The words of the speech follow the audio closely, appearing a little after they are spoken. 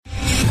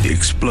The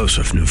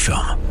explosive new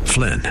film,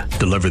 Flynn,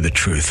 deliver the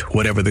truth,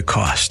 whatever the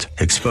cost,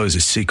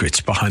 exposes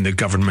secrets behind the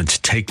government's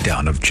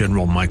takedown of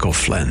General Michael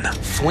Flynn.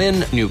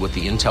 Flynn knew what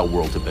the intel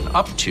world had been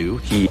up to.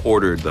 He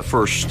ordered the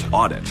first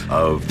audit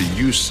of the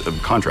use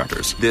of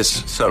contractors.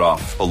 This set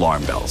off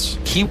alarm bells.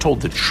 He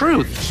told the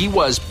truth. He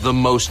was the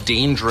most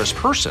dangerous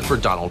person for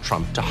Donald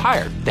Trump to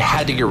hire. They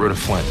had to get rid of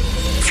Flynn.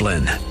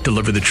 Flynn,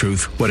 deliver the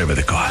truth, whatever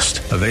the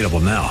cost. Available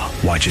now.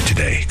 Watch it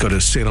today. Go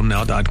to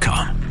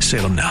salemnow.com.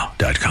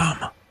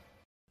 salemnow.com.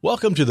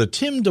 Welcome to the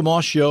Tim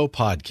DeMoss Show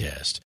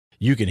podcast.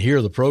 You can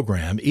hear the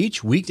program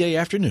each weekday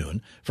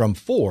afternoon from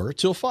 4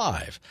 till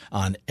 5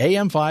 on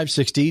AM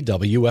 560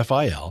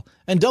 WFIL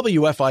and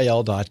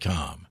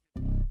WFIL.com.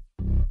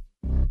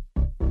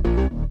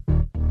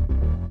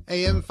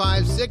 AM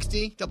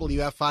 560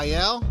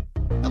 WFIL,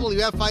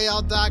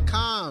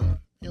 WFIL.com.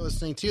 You're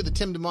listening to the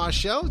Tim DeMoss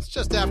Show. It's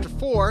just after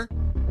 4.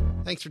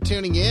 Thanks for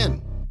tuning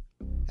in.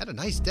 Had a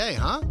nice day,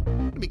 huh?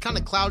 It'll be kind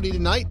of cloudy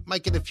tonight.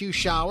 Might get a few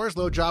showers.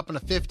 Low dropping to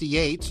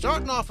 58.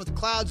 Starting off with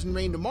clouds and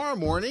rain tomorrow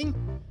morning.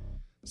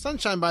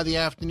 Sunshine by the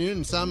afternoon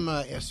in some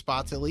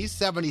spots at least.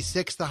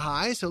 76 the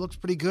high, so it looks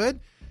pretty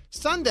good.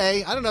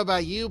 Sunday, I don't know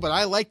about you, but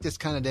I like this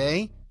kind of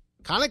day.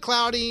 Kind of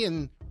cloudy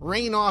and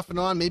rain off and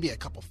on. Maybe a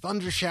couple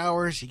thunder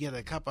showers. You get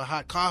a cup of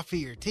hot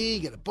coffee or tea.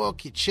 Get a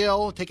book. You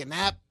chill. Take a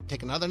nap.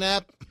 Take another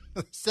nap.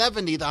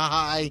 70 the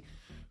high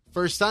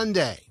for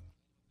Sunday.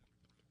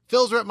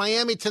 Phils are at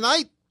Miami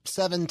tonight.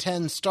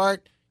 7:10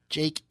 start.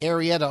 Jake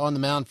Arrieta on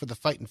the mound for the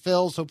Fightin'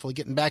 Phils. Hopefully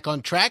getting back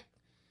on track.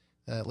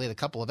 Laid a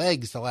couple of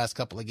eggs the last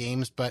couple of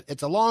games, but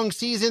it's a long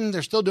season.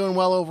 They're still doing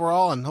well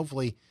overall, and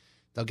hopefully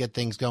they'll get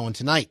things going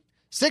tonight.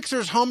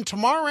 Sixers home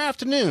tomorrow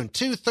afternoon,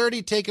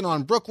 2:30, taking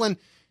on Brooklyn.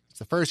 It's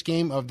the first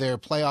game of their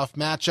playoff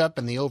matchup,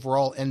 and the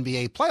overall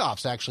NBA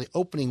playoffs actually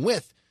opening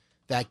with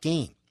that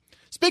game.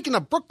 Speaking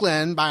of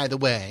Brooklyn, by the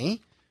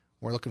way,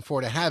 we're looking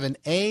forward to having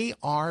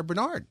A.R.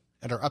 Bernard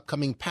at our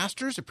upcoming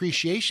Pastor's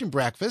Appreciation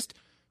Breakfast.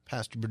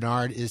 Pastor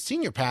Bernard is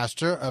senior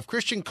pastor of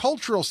Christian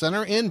Cultural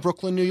Center in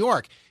Brooklyn, New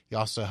York. He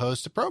also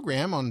hosts a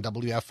program on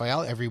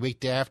WFIL every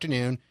weekday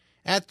afternoon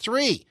at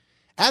 3.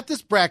 At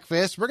this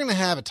breakfast, we're going to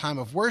have a time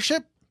of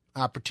worship,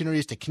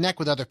 opportunities to connect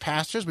with other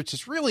pastors, which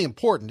is really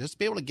important, just to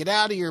be able to get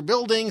out of your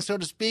building, so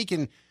to speak,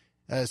 and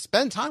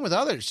spend time with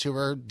others who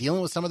are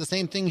dealing with some of the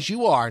same things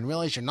you are and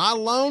realize you're not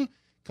alone.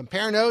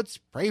 Compare notes,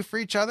 pray for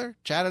each other,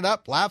 chat it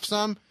up, laugh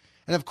some.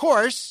 And of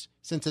course,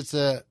 since it's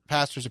a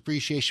Pastor's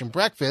Appreciation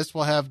Breakfast,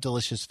 we'll have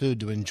delicious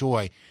food to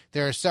enjoy.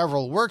 There are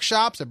several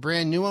workshops. A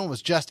brand new one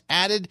was just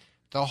added.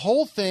 The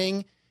whole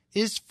thing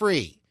is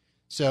free.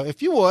 So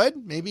if you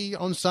would, maybe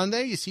on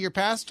Sunday, you see your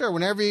pastor, or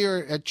whenever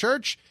you're at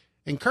church,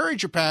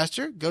 encourage your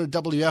pastor. Go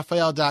to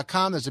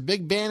WFIL.com. There's a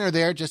big banner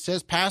there. It just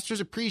says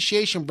Pastor's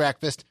Appreciation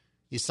Breakfast.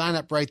 You sign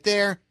up right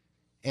there,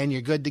 and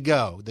you're good to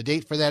go. The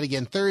date for that,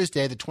 again,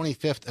 Thursday, the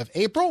 25th of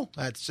April.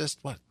 That's just,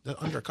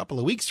 under a couple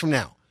of weeks from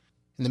now.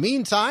 In the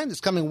meantime, this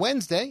coming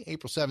Wednesday,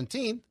 April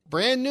 17th,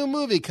 brand new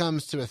movie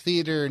comes to a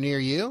theater near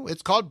you.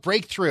 It's called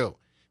Breakthrough.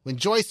 When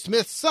Joyce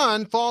Smith's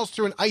son falls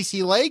through an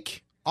icy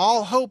lake,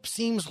 all hope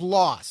seems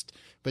lost,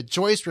 but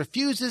Joyce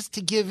refuses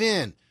to give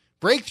in.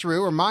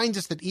 Breakthrough reminds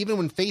us that even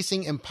when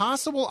facing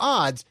impossible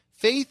odds,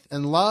 faith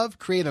and love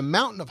create a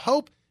mountain of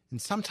hope and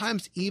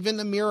sometimes even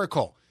a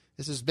miracle.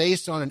 This is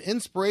based on an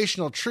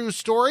inspirational true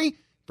story.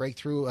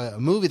 Breakthrough, a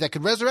movie that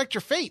could resurrect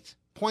your faith,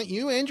 point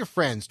you and your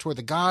friends toward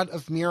the God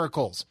of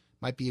miracles.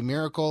 Might be a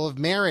miracle of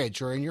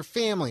marriage or in your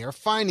family or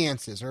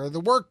finances or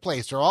the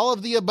workplace or all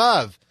of the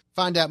above.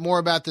 Find out more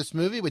about this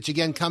movie, which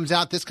again comes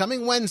out this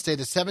coming Wednesday,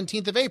 the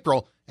 17th of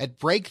April, at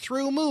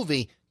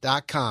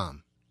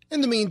breakthroughmovie.com. In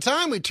the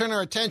meantime, we turn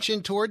our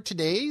attention toward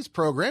today's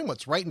program,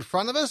 what's right in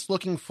front of us.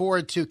 Looking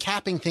forward to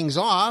capping things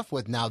off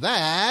with Now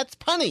That's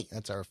Punny.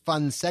 That's our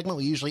fun segment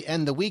we usually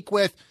end the week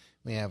with.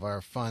 We have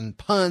our fun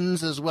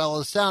puns as well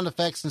as sound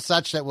effects and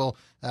such that we'll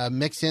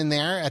mix in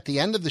there at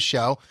the end of the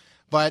show.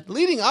 But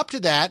leading up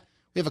to that,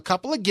 we have a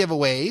couple of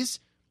giveaways.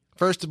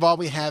 First of all,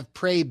 we have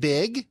Pray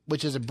Big,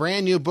 which is a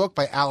brand new book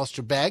by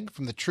Alistair Begg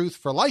from the Truth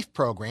for Life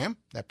program.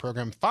 That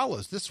program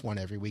follows this one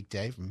every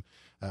weekday from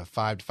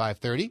 5 to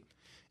 5:30.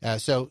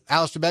 So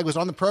Alistair Begg was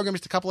on the program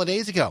just a couple of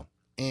days ago.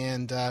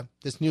 And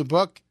this new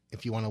book,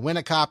 if you want to win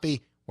a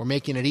copy, we're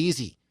making it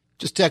easy.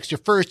 Just text your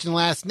first and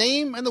last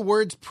name and the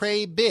words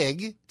Pray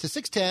Big to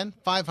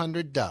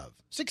 610-500-DOVE.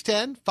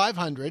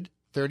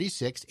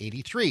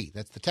 610-500-3683.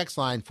 That's the text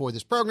line for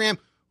this program.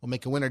 We'll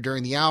make a winner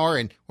during the hour,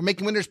 and we're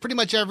making winners pretty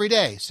much every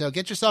day. So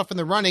get yourself in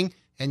the running,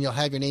 and you'll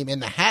have your name in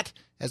the hat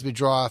as we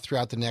draw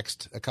throughout the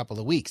next couple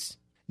of weeks.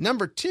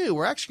 Number 2,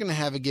 we're actually going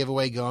to have a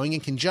giveaway going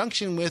in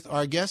conjunction with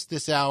our guest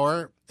this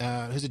hour,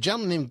 who's a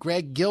gentleman named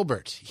Greg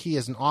Gilbert. He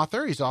is an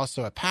author. He's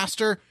also a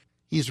pastor.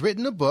 He's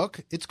written a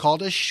book. It's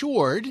called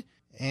Assured,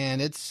 and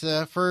it's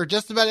for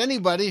just about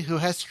anybody who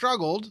has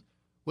struggled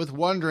with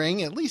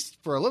wondering, at least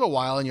for a little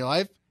while in your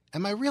life,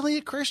 am I really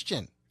a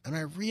Christian? Am I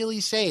really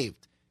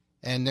saved?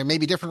 And there may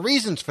be different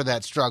reasons for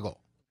that struggle.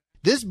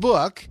 This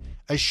book,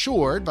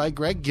 Assured by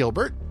Greg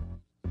Gilbert,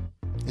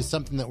 is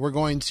something that we're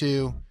going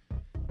to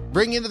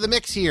bring into the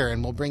mix here,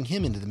 and we'll bring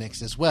him into the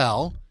mix as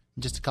well.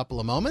 in just a couple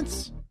of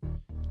moments.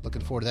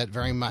 Looking forward to that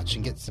very much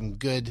and get some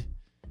good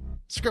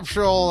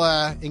scriptural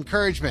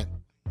encouragement.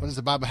 What does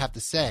the Bible have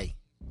to say?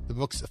 The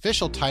book's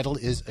official title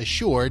is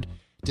Assured.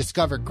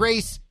 Discover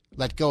grace,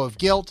 let go of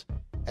guilt,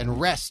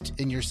 and rest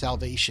in your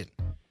salvation.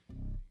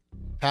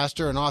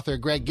 Pastor and author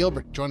Greg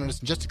Gilbert joining us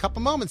in just a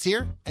couple moments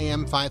here.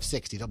 AM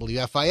 560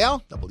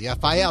 WFIL,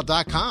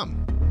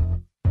 WFIL.com.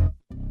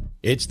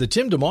 It's the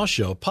Tim DeMoss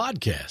Show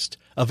podcast,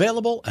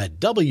 available at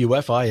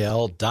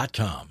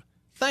WFIL.com.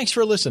 Thanks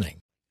for listening.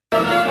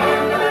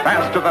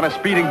 Faster than a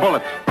speeding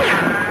bullet.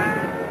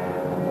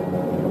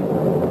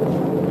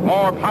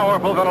 More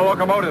powerful than a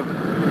locomotive.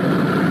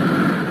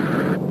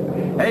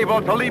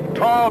 Able to leap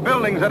tall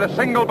buildings at a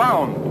single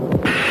bound.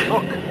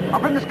 Look,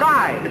 up in the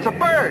sky. It's a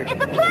bird.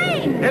 It's a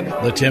plane. It's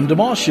The Tim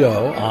DeMoss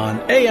Show on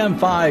AM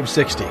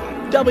 560,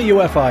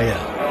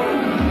 WFIL.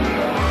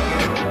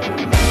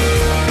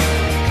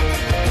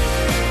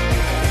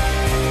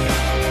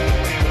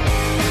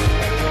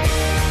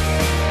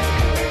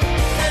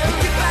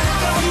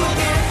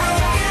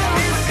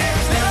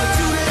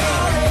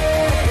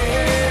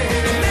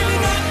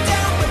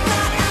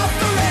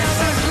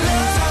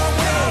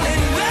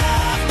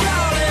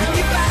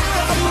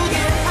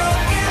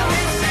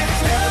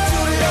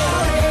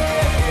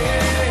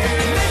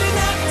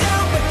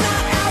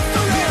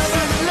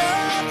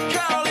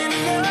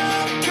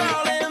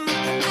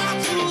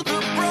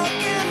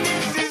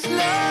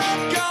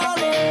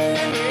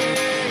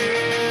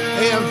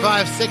 AM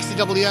 560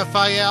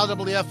 WFIL,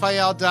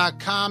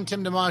 WFIL.com.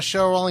 Tim DeMoss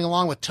Show rolling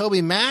along with Toby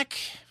Mack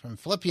from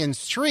Philippians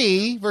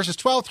 3, verses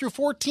 12 through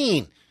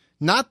 14.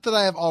 Not that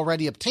I have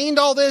already obtained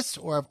all this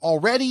or have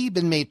already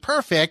been made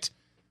perfect,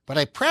 but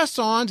I press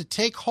on to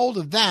take hold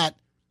of that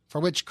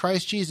for which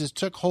Christ Jesus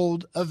took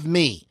hold of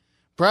me.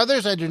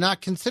 Brothers, I do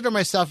not consider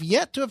myself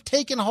yet to have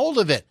taken hold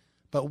of it,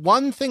 but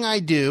one thing I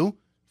do,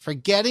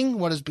 forgetting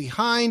what is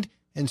behind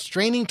and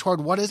straining toward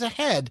what is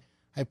ahead,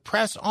 I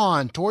press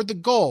on toward the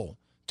goal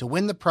to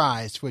win the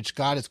prize for which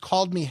God has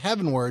called me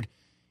heavenward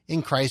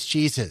in Christ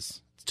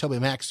Jesus. It's Toby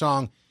Mack's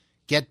song,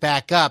 Get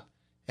Back Up,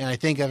 and I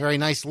think a very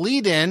nice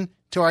lead-in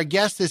to our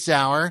guest this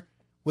hour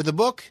with a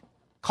book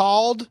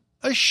called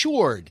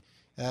Assured.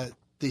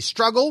 The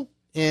struggle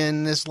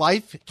in this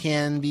life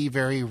can be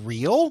very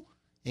real,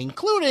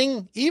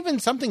 including even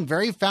something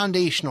very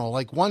foundational,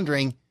 like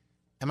wondering,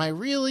 am I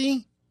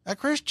really a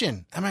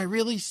Christian? Am I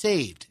really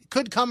saved? It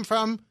could come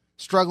from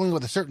struggling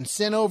with a certain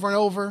sin over and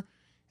over,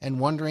 and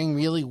wondering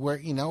really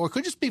where, or it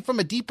could just be from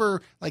a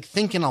deeper, like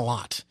thinking a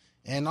lot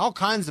and all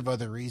kinds of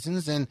other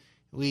reasons. And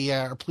we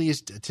are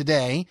pleased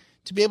today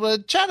to be able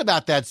to chat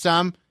about that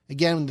some.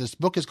 Again, this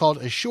book is called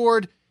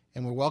Assured,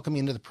 and we're welcoming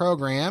into the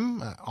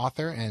program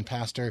author and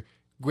pastor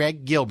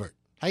Greg Gilbert.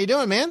 How you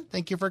doing, man?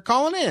 Thank you for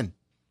calling in.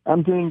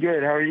 I'm doing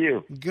good. How are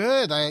you?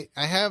 Good. I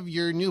have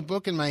your new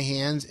book in my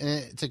hands, and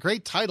it's a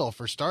great title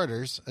for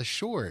starters,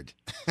 Assured.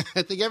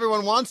 I think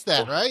everyone wants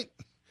that, right?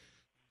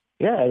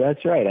 Yeah,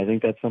 that's right. I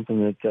think that's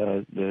something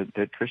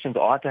that Christians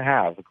ought to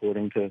have,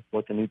 according to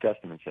what the New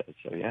Testament says.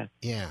 So, yeah.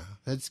 Yeah,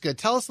 that's good.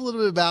 Tell us a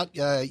little bit about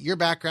your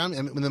background,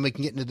 and then we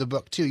can get into the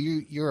book, too.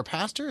 You're a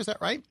pastor, is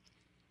that right?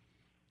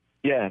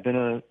 Yeah, I've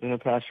been a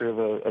pastor of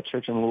a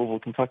church in Louisville,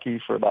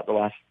 Kentucky for about the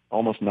last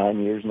almost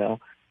 9 years now.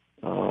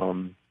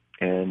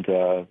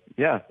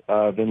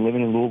 I've been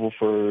living in Louisville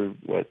for,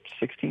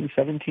 16,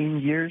 17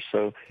 years.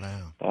 So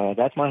wow.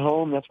 That's my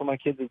home. That's where my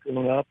kids have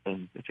grown up,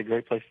 and it's a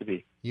great place to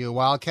be. You a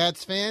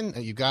Wildcats fan?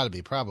 You got to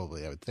be,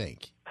 probably, I would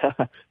think.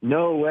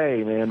 No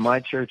way, man. My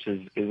church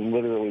is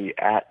literally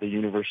at the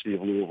University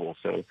of Louisville,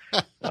 so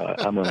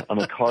I'm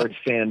a Cards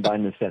fan by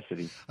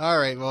necessity. All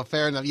right, well,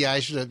 fair enough. Yeah, I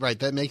should have. Right,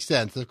 that makes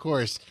sense, of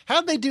course.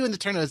 How did they do in the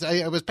tournament?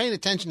 I was paying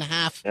attention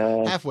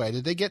halfway.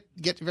 Did they get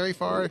very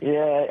far?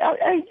 Yeah,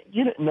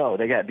 no,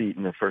 they got beat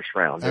in the first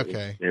round.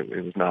 Okay,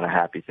 it was not a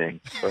happy thing,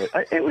 but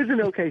it was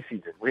an okay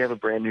season. We have a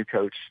brand new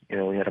coach.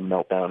 We had a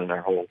meltdown in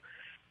our whole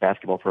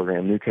basketball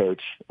program. New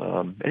coach,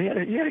 and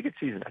he had a good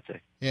season, I'd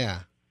say. Yeah.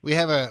 We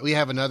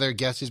have another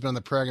guest who's been on the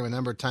program a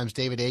number of times,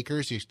 David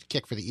Akers, who used to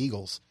kick for the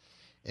Eagles,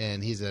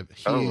 and he's a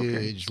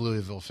huge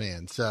Louisville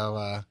fan.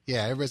 So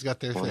everybody's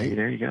got their thing.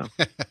 There you go.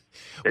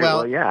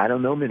 Well, I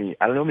don't know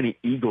many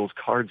Eagles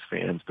Cards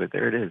fans, but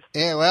there it is.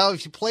 Yeah, well,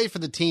 if you play for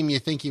the team, you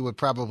think you would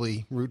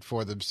probably root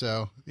for them.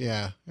 So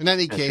yeah. In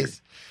any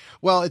case,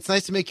 well, it's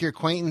nice to make your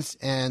acquaintance,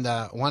 and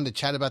wanted to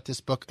chat about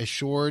this book,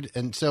 Assured.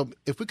 And so,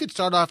 if we could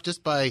start off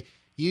just by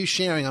you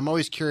sharing, I'm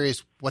always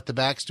curious what the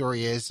backstory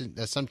is. And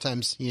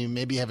sometimes you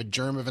maybe have a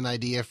germ of an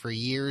idea for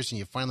years, and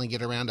you finally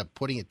get around to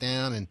putting it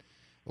down,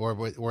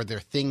 or there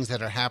are things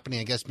that are happening.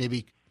 I guess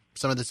maybe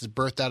some of this is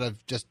birthed out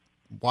of just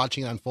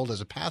watching it unfold as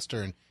a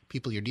pastor and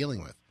people you're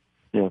dealing with.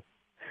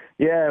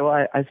 Yeah.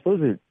 Well, I suppose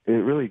it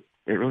really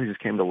just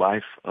came to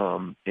life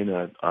in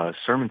a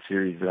sermon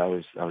series that I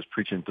was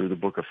preaching through the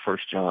book of 1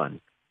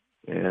 John,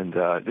 and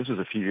this was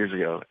a few years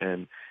ago.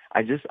 And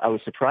I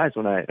was surprised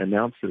when I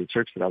announced to the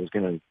church that I was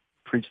going to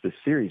preach this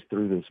series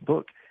through this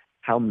book,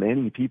 how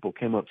many people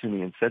came up to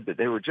me and said that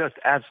they were just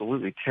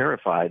absolutely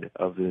terrified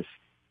of this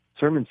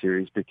sermon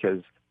series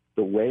because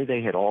the way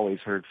they had always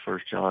heard 1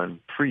 John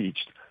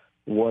preached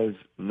was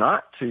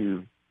not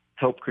to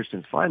help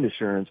Christians find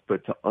assurance,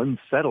 but to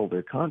unsettle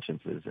their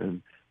consciences.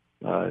 And,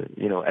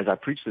 as I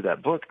preached through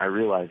that book, I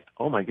realized,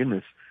 oh my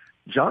goodness,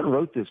 John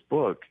wrote this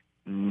book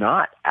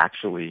not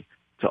actually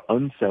to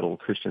unsettle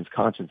Christians'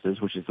 consciences,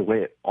 which is the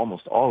way it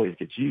almost always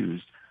gets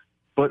used,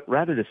 but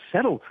rather to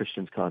settle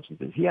Christians'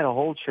 consciences. He had a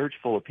whole church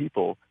full of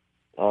people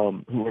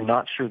who were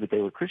not sure that they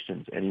were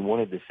Christians, and he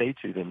wanted to say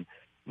to them,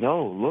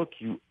 no, look,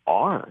 you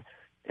are.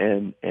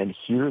 And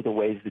here are the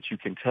ways that you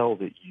can tell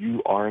that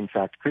you are, in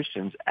fact,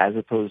 Christians, as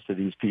opposed to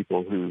these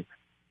people who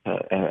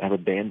have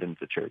abandoned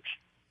the church.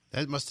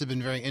 That must have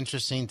been very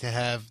interesting to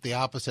have the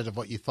opposite of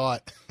what you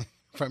thought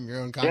from your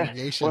own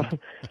congregation.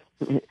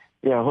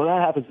 Well,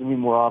 that happens to me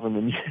more often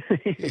than you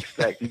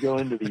expect. You go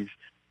into these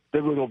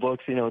biblical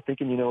books,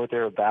 thinking you know what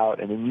they're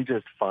about, and then you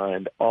just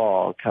find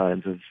all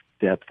kinds of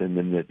depth in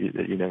them that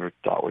you never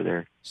thought were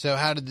there. So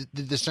how did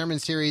the sermon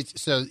series,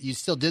 so you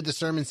still did the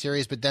sermon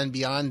series, but then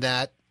beyond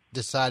that,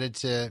 decided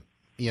to,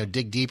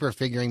 dig deeper,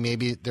 figuring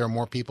maybe there are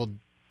more people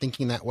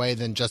thinking that way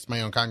than just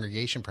my own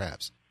congregation,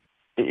 perhaps?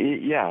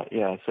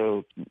 Yeah.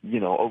 So,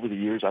 over the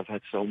years, I've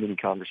had so many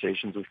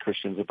conversations with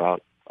Christians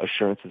about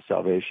assurance of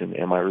salvation.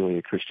 Am I really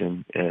a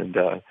Christian? And,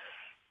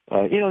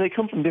 they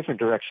come from different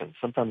directions.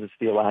 Sometimes it's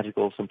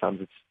theological.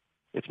 Sometimes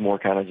it's more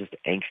kind of just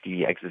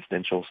angsty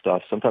existential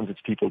stuff. Sometimes it's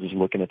people just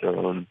looking at their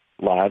own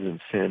lives and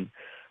sin.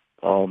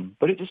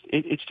 But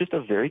it's just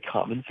a very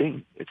common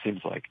thing, it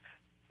seems like.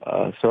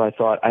 So I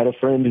thought, I had a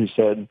friend who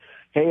said,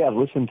 hey, I've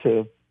listened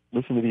to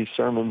these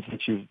sermons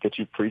that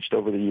you've preached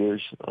over the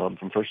years from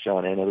 1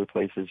 John and other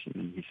places.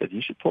 And he said,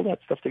 you should pull that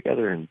stuff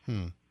together and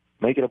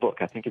make it a book.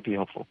 I think it'd be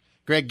helpful.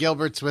 Greg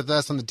Gilbert's with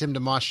us on the Tim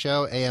DeMoss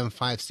Show, AM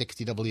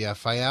 560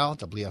 WFIL,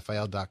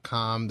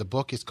 WFIL.com. The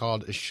book is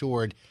called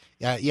Assured.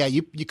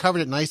 You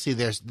covered it nicely.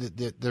 There's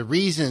the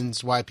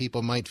reasons why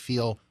people might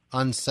feel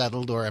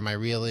unsettled, or am I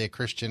really a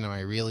Christian? Am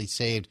I really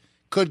saved?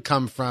 Could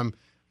come from,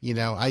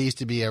 I used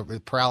to be a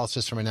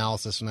paralysis from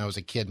analysis when I was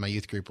a kid. My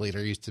youth group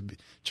leader used to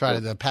try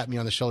to pat me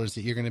on the shoulders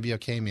that you're going to be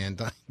okay, man.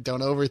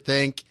 Don't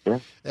overthink. Yeah.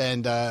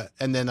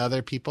 And then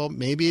other people,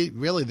 maybe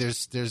really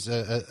there's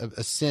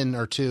a sin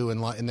or two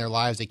in their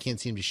lives they can't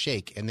seem to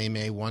shake, and they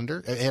may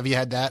wonder. Have you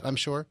had that? I'm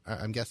sure.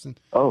 I'm guessing.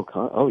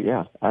 Oh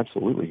yeah,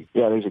 absolutely.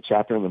 Yeah, there's a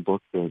chapter in the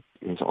book that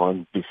is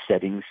on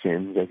besetting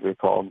sins, as they're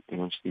called.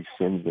 It's these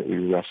sins that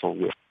we wrestle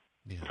with,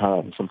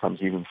 sometimes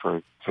even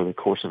for the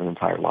course of an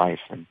entire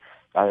life. And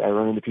I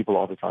run into people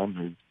all the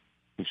time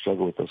who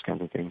struggle with those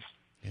kinds of things.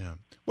 Yeah.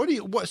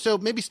 So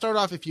maybe start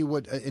off, if you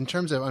would, in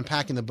terms of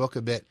unpacking the book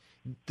a bit.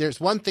 There's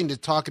one thing to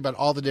talk about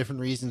all the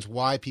different reasons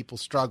why people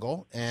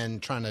struggle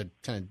and trying to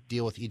kind of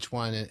deal with each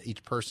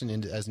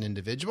person as an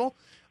individual.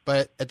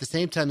 But at the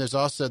same time, there's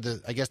also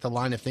the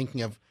line of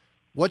thinking of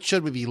what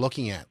should we be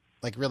looking at?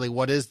 Like, really,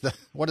 what does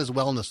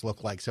wellness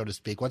look like, so to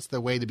speak? What's the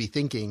way to be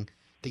thinking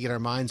to get our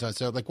minds on?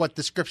 So, like, what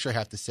does Scripture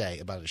have to say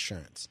about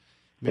assurance?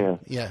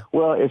 Yeah.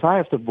 Well, if I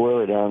have to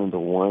boil it down into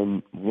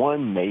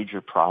one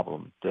major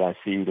problem that I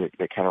see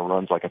that kind of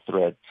runs like a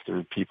thread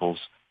through people's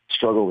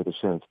struggle with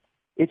assurance,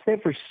 it's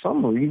that for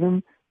some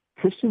reason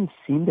Christians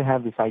seem to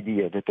have this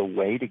idea that the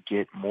way to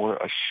get more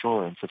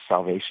assurance of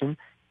salvation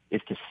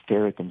is to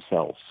stare at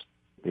themselves.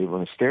 They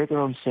want to stare at their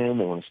own sin.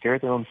 They want to stare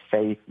at their own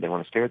faith. They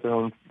want to stare at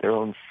their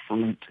own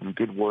fruit and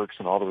good works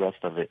and all the rest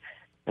of it.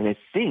 And they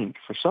think,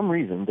 for some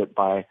reason, that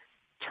by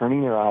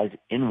turning their eyes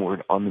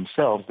inward on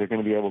themselves, they're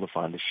going to be able to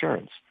find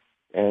assurance.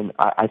 And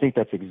I think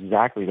that's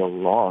exactly the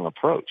wrong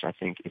approach. I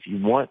think if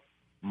you want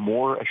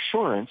more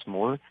assurance,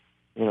 more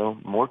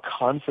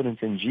confidence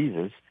in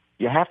Jesus,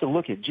 you have to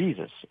look at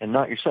Jesus and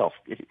not yourself.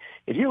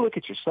 If you look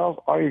at yourself,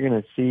 all you're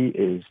going to see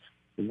is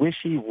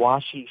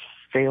wishy-washy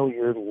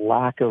failure,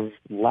 lack of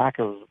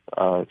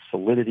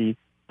solidity,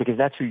 because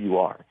that's who you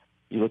are.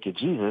 You look at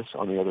Jesus,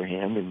 on the other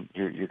hand, and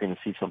you're going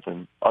to see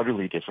something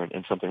utterly different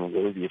and something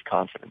worthy of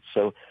confidence.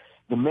 So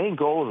the main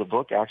goal of the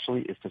book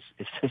actually is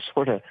to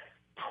sort of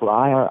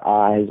pry our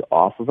eyes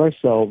off of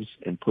ourselves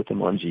and put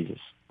them on Jesus.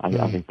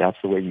 I think that's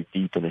the way you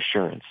deepen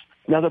assurance.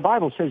 Now, the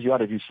Bible says you ought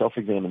to do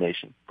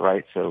self-examination,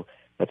 right? So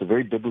that's a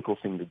very biblical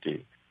thing to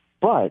do.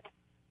 But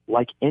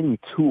like any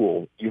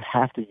tool, you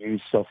have to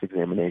use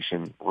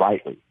self-examination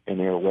rightly, and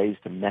there are ways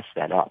to mess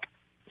that up.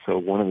 So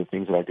one of the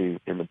things that I do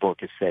in the book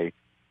is say,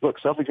 look,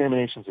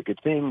 self-examination is a good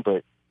thing,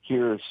 but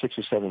here are 6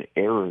 or 7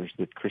 errors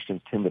that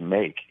Christians tend to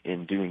make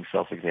in doing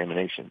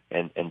self-examination,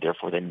 and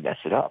therefore they mess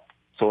it up.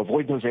 So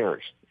avoid those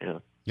errors.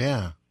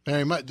 Yeah,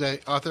 very much. The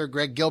author,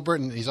 Greg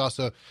Gilbert, and he's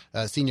also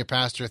a senior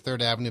pastor at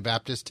 3rd Avenue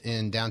Baptist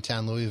in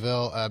downtown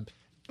Louisville.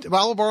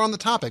 While we're on the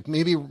topic,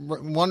 maybe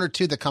one or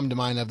two that come to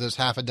mind of those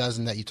half a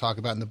dozen that you talk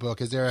about in the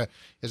book. Is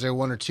there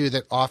one or two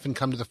that often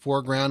come to the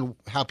foreground,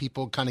 how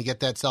people kind of get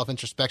that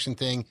self-introspection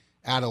thing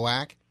out of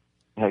whack?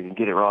 I can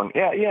get it wrong.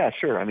 Yeah,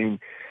 sure. I mean,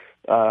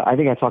 I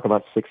think I talk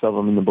about 6 of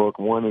them in the book.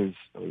 One is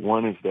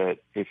that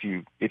if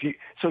you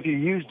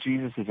use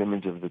Jesus'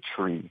 image of the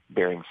tree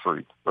bearing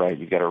fruit, right?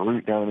 You've got a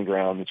root down in the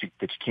ground that you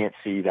can't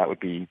see. That would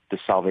be the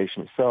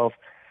salvation itself.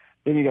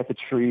 then you got the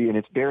tree, and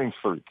it's bearing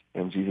fruit.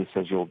 And Jesus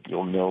says,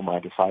 you'll know my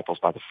disciples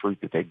by the fruit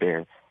that they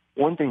bear.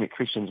 One thing that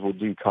Christians will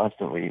do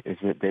constantly is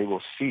that they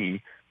will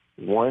see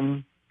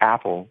one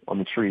apple on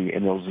the tree,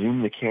 and they'll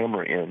zoom the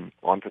camera in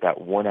onto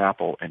that one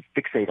apple and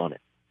fixate on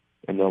it.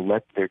 And they'll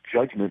let their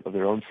judgment of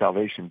their own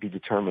salvation be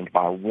determined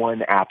by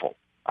one apple,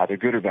 either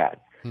good or bad,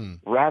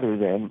 rather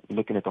than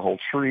looking at the whole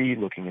tree,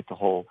 looking at the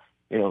whole,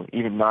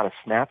 even not a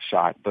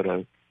snapshot, but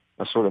a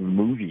sort of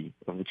movie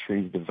of the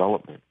tree's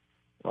development.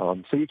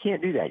 So you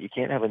can't do that. You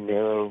can't have a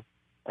narrow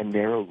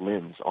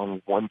lens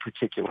on one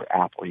particular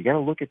apple. You got to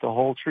look at the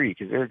whole tree,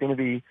 because we're going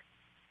to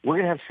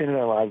have sin in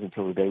our lives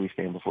until the day we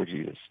stand before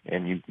Jesus.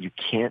 And you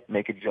can't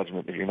make a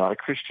judgment that you're not a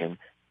Christian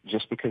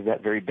just because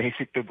that very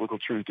basic biblical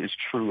truth is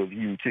true of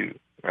you too,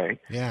 right?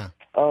 Yeah.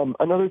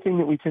 Another thing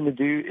that we tend to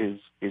do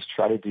is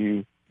try to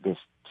do this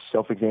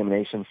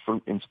self-examination,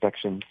 fruit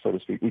inspection, so to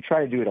speak. We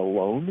try to do it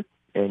alone,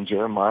 and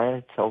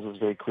Jeremiah tells us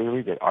very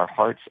clearly that our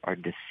hearts are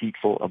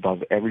deceitful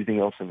above everything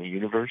else in the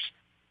universe.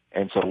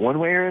 And so one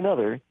way or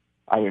another,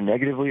 either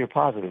negatively or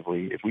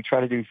positively, if we try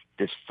to do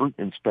this fruit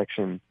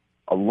inspection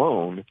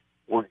alone,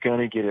 we're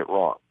going to get it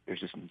wrong. There's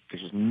just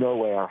no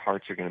way our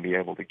hearts are going to be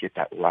able to get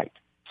that right.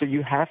 So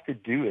you have to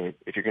do it,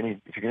 if you're going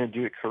to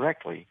do it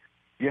correctly,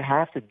 you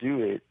have to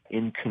do it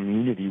in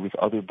community with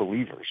other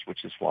believers,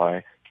 which is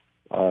why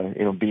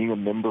being a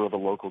member of a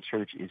local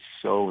church is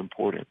so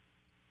important.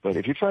 But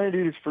if you're trying to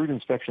do this fruit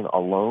inspection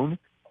alone,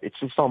 it's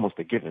just almost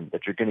a given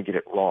that you're going to get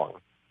it wrong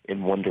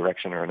in one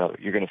direction or another.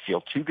 You're going to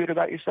feel too good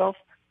about yourself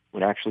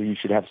when actually you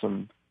should have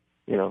some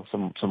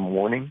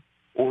warning,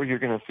 or you're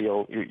going to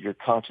feel your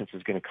conscience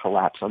is going to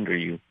collapse under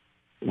you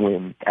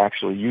when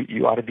actually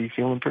you ought to be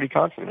feeling pretty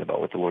confident about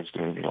what the Lord's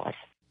doing in your life.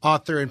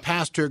 Author and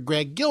pastor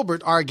Greg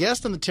Gilbert, our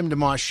guest on the Tim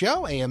DeMoss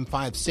Show, AM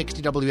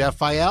 560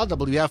 WFIL,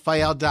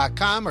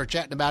 WFIL.com, or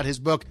chatting about his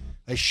book,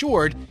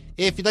 Assured.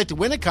 If you'd like to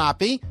win a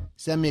copy,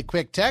 send me a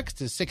quick text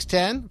to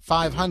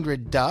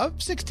 610-500-DOVE,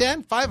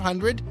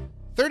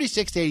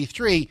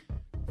 610-500-3683,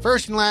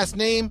 first and last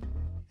name,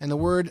 and the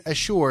word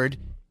Assured,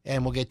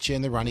 and we'll get you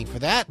in the running for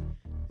that.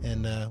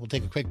 And we'll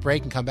take a quick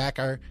break and come back.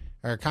 Our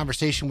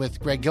conversation with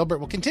Greg Gilbert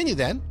will continue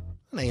then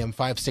on AM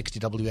 560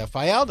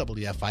 WFIL,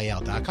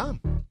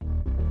 WFIL.com.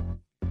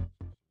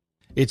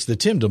 It's the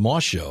Tim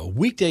DeMoss Show,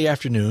 weekday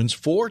afternoons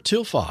 4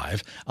 till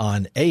 5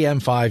 on AM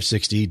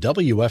 560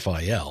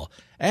 WFIL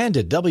and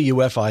at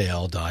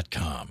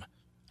WFIL.com.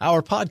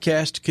 Our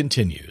podcast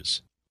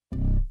continues.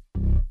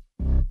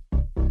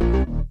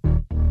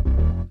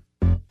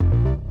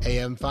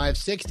 AM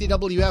 560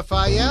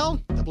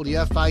 WFIL,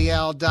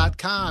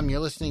 WFIL.com.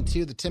 You're listening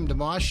to the Tim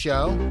DeMoss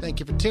Show.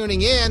 Thank you for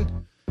tuning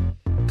in.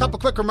 A couple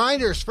quick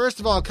reminders. First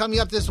of all, coming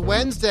up this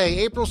Wednesday,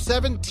 April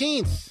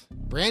 17th,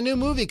 brand new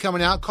movie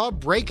coming out called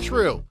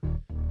Breakthrough.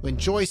 When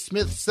Joyce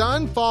Smith's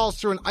son falls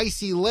through an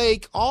icy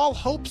lake, all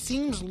hope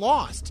seems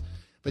lost.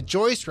 But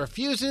Joyce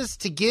refuses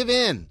to give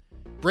in.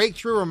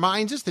 Breakthrough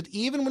reminds us that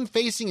even when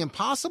facing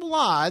impossible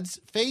odds,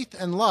 faith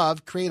and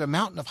love create a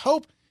mountain of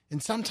hope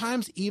and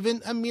sometimes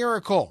even a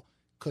miracle.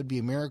 Could be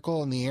a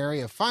miracle in the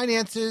area of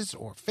finances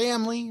or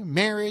family,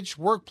 marriage,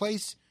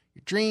 workplace,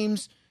 your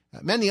dreams,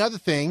 many other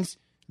things.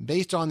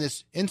 Based on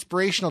this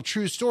inspirational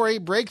true story,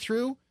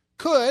 Breakthrough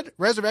could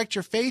resurrect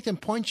your faith and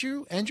point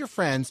you and your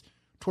friends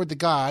toward the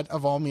God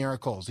of all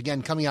miracles.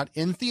 Again, coming out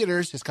in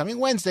theaters this coming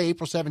Wednesday,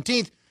 April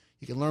 17th.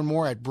 You can learn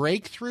more at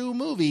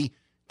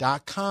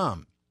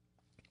breakthroughmovie.com.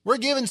 We're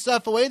giving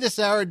stuff away this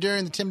hour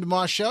during the Tim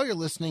DeMoss Show you're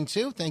listening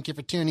to. Thank you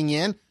for tuning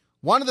in.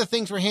 One of the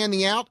things we're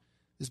handing out,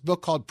 this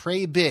book called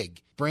Pray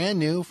Big, brand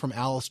new from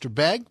Alistair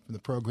Begg from the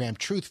program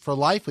Truth for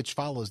Life, which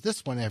follows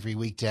this one every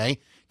weekday.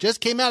 Just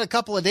came out a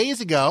couple of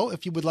days ago.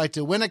 If you would like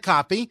to win a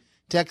copy,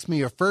 text me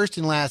your first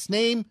and last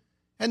name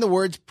and the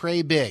words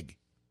Pray Big.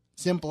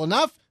 Simple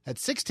enough.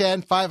 That's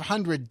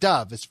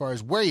 610-500-DOVE as far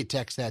as where you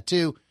text that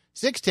to.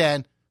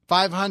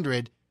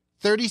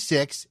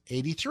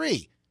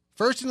 610-500-3683.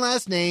 First and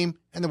last name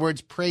and the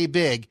words Pray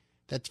Big.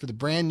 That's for the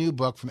brand new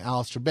book from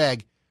Alistair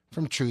Begg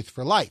from Truth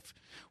for Life.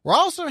 We're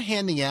also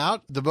handing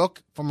out the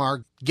book from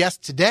our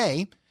guest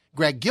today,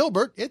 Greg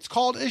Gilbert. It's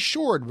called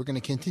Assured. We're going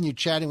to continue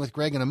chatting with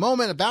Greg in a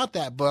moment about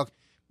that book.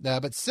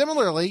 But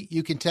similarly,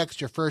 you can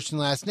text your first and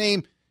last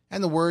name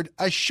and the word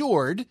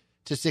Assured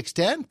to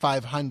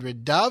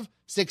 610-500-DOVE,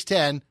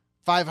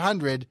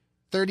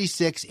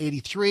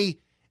 610-500-3683,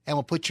 and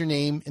we'll put your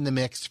name in the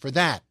mix for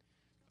that.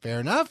 Fair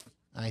enough?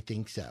 I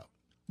think so.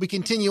 We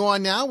continue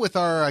on now with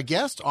our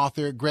guest,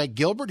 author Greg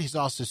Gilbert. He's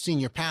also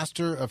senior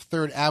pastor of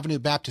Third Avenue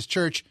Baptist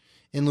Church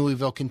in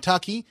Louisville,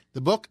 Kentucky.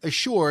 The book,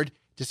 Assured,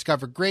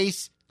 Discover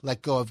Grace,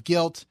 Let Go of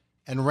Guilt,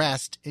 and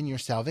Rest in Your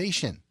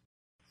Salvation.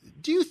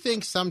 Do you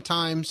think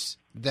sometimes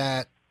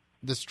that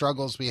the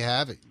struggles we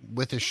have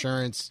with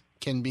assurance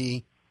can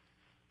be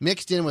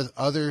mixed in with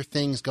other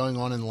things going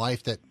on in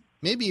life that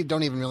maybe you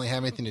don't even really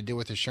have anything to do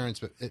with assurance,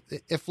 but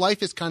if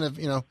life is kind of,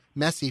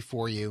 messy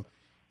for you,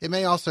 it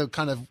may also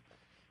kind of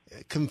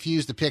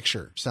confuse the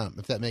picture some,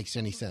 if that makes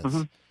any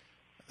sense.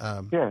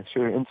 Mm-hmm. Yeah,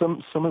 sure. And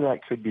some of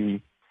that could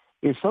be,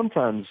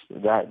 sometimes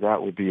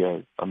that would be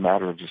a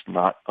matter of just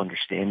not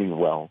understanding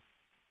well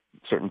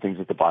certain things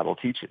that the Bible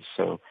teaches.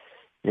 So,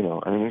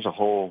 there's a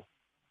whole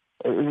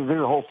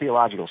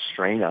theological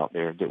strain out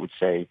there that would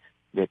say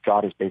that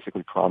God has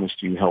basically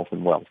promised you health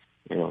and wealth,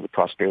 the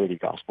prosperity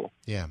gospel.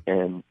 Yeah.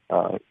 And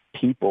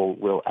people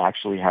will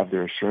actually have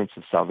their assurance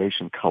of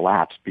salvation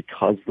collapse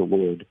because the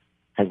Lord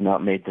has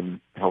not made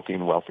them healthy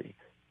and wealthy.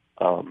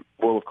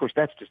 Well, of course,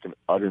 that's just an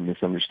utter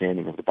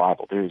misunderstanding of the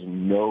Bible. There is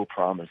no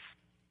promise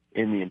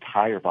in the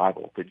entire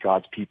Bible that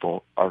God's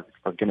people are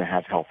going to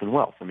have health and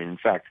wealth. I mean, in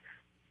fact,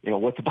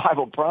 what the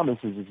Bible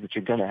promises is that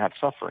you're going to have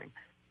suffering.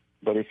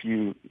 But if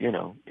you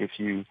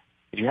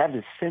have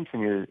this sense in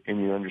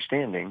your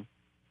understanding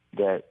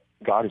that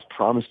God has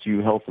promised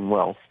you health and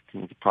wealth,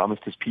 He's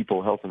promised His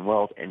people health and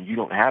wealth, and you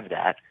don't have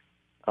that,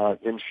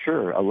 then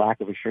sure, a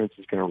lack of assurance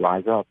is going to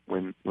rise up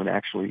when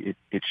actually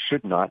it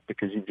should not,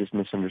 because you've just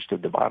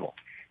misunderstood the Bible.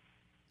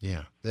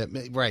 Yeah,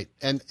 right.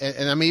 And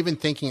I'm even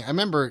thinking, I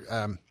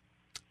remember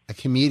a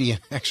comedian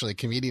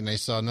I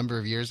saw a number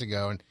of years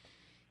ago, and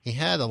he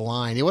had a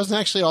line. It wasn't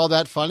actually all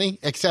that funny,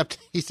 except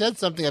he said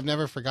something I've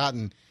never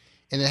forgotten,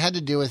 and it had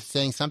to do with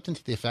saying something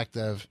to the effect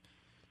of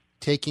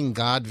taking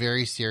God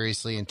very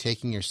seriously and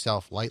taking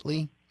yourself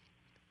lightly.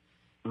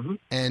 Mm-hmm.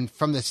 And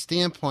from the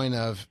standpoint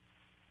of,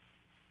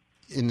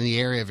 in the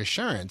area of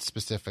assurance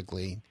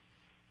specifically,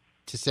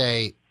 to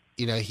say,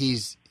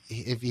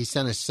 if he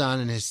sent his son,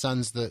 and his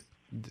son's the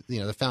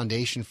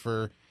foundation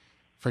for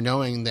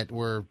knowing that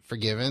we're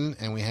forgiven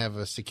and we have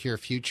a secure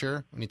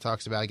future. When he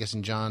talks about, I guess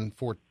in John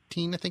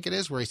 14, I think it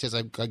is, where he says,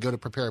 I go to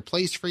prepare a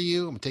place for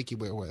you. I'm going to take you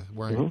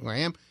where I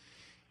am.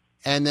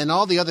 And then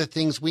all the other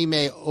things we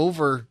may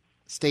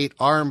overstate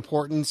our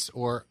importance,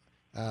 or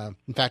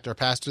in fact, our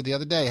pastor the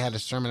other day had a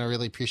sermon I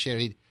really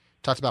appreciated. He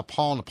talked about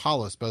Paul and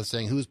Apollos, both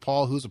saying, who's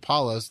Paul, who's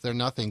Apollos? They're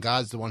nothing.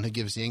 God's the one who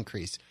gives the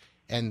increase.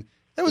 And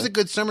that was a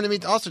good sermon to me,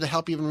 also to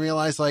help even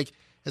realize, like,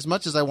 as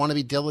much as I want to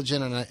be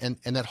diligent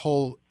and that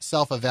whole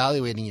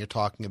self-evaluating you're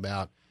talking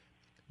about,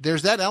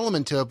 there's that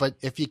element to it. But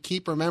if you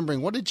keep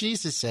remembering, what did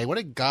Jesus say? What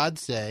did God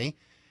say?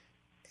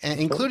 And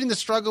including the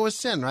struggle with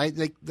sin, right?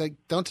 Like,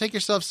 don't take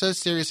yourself so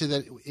seriously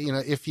that,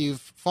 if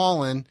you've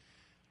fallen,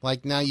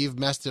 like, now you've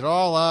messed it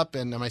all up,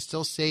 and am I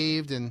still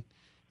saved? And,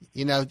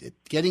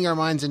 getting our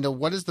minds into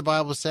what does the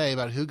Bible say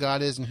about who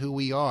God is and who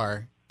we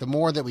are. The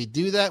more that we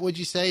do that, would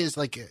you say, is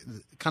like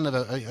kind of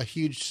a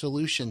huge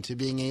solution to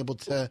being able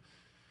to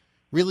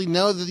really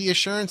know the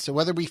assurance of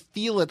whether we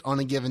feel it on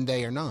a given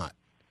day or not?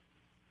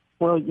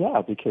 Well,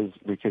 yeah, because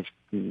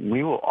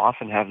we will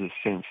often have this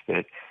sense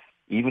that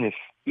even if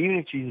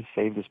Jesus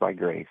saved us by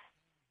grace,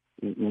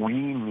 we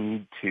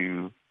need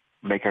to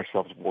make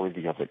ourselves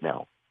worthy of it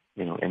now.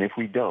 And if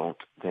we don't,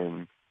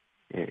 then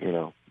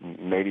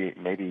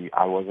maybe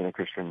I wasn't a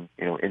Christian,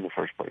 in the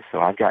first place. So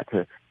I've got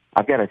to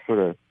sort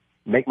of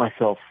make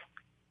myself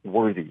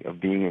worthy of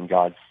being in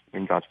God's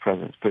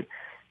presence. But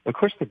of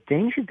course, the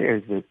danger there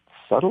is that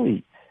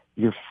subtly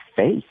your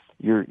faith,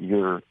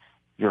 your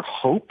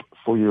hope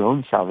for your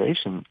own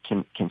salvation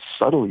can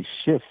subtly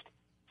shift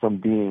from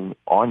being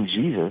on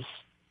Jesus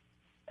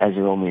as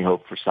your only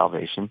hope for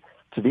salvation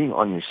to being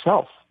on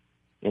yourself.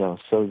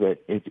 So that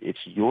it's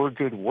your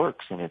good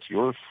works and it's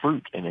your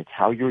fruit and it's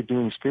how you're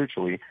doing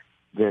spiritually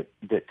that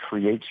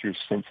creates your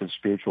sense of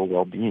spiritual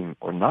well-being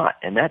or not.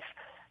 And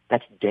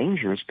that's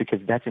dangerous, because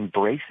that's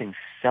embracing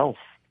self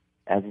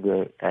as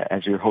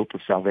your hope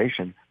of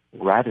salvation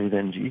rather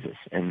than Jesus.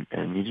 And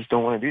you just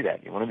don't want to do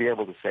that. You want to be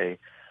able to say,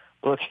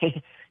 look,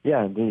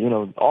 yeah,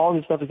 all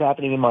this stuff is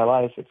happening in my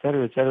life, et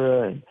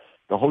cetera, and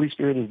the Holy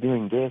Spirit is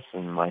doing this,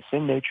 and my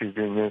sin nature is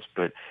doing this,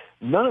 but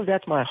none of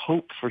that's my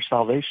hope for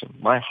salvation.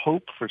 My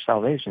hope for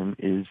salvation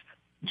is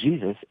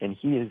Jesus, and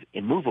He is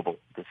immovable,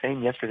 the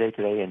same yesterday,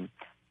 today,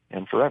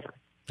 and forever.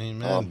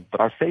 Amen. But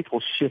our faith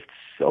will shift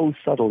so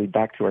subtly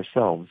back to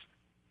ourselves,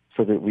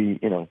 so that we,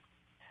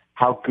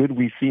 how good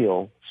we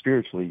feel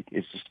spiritually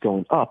is just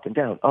going up and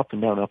down, up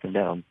and down, up and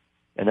down,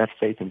 and that's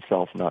faith in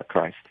self, not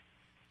Christ.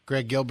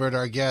 Greg Gilbert,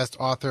 our guest,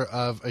 author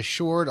of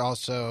Assured,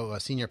 also a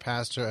senior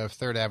pastor of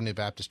Third Avenue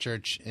Baptist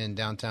Church in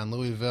downtown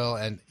Louisville.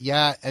 And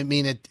yeah, I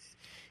mean,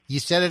 you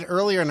said it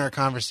earlier in our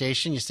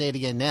conversation. You say it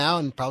again now,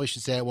 and probably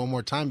should say it one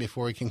more time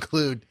before we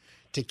conclude,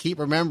 to keep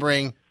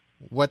remembering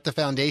what the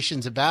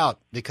foundation's about,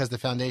 because the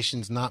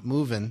foundation's not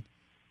moving.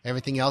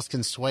 Everything else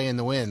can sway in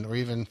the wind or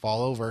even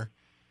fall over.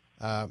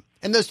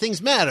 And those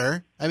things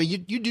matter. I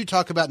mean, you do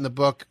talk about in the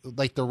book,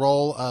 like, the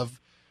role of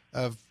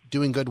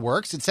doing good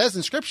works. It says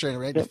in Scripture,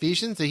 right, in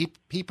Ephesians, that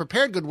he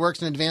prepared good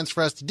works in advance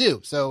for us to do.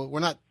 So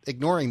we're not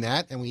ignoring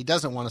that, and He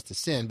doesn't want us to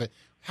sin. But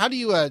how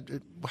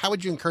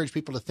would you encourage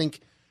people to think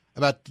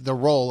about the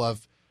role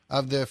of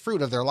the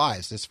fruit of their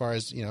lives, as far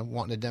as,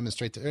 wanting to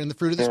demonstrate in the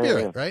fruit of the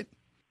Spirit, right?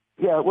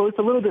 Yeah, well, it's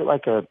a little bit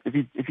like if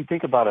you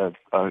think about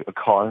a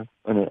car,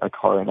 a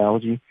car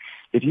analogy.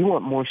 If you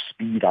want more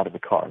speed out of the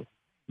car,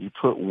 you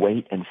put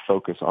weight and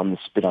focus on the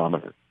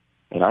speedometer.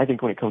 And I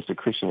think when it comes to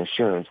Christian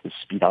assurance, the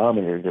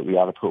speedometer that we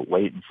ought to put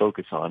weight and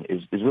focus on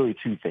is really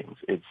two things.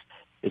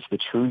 It's the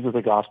truths of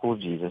the gospel of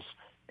Jesus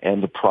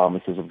and the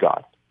promises of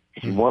God.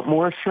 If you want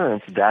more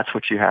assurance, that's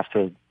what you have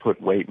to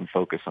put weight and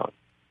focus on.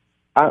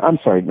 I'm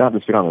sorry, not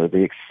the speedometer,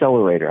 the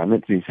accelerator. I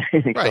meant to be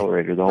saying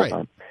accelerator the whole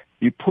time.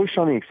 You push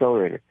on the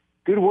accelerator.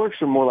 Good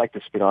works are more like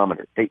the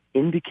speedometer. They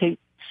indicate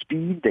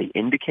speed. They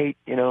indicate,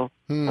 an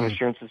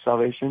assurance of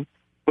salvation.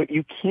 But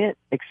you can't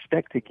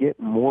expect to get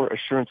more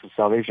assurance of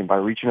salvation by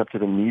reaching up to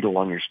the needle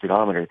on your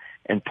speedometer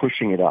and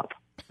pushing it up.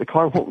 The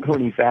car won't go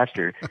any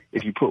faster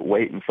if you put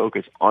weight and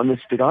focus on the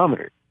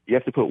speedometer. You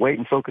have to put weight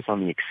and focus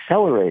on the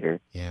accelerator.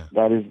 Yeah.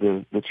 That is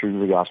the truth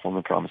of the gospel and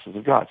the promises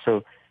of God.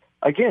 So,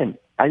 again,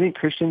 I think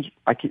Christians,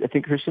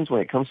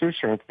 when it comes to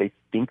assurance, they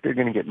think they're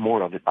going to get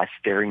more of it by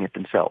staring at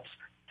themselves,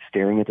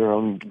 staring at their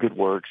own good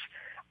works.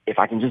 If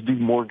I can just do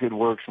more good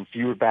works and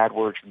fewer bad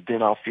works,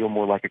 then I'll feel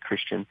more like a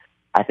Christian.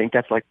 I think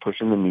that's like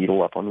pushing the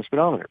needle up on the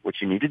speedometer.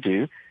 What you need to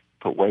do,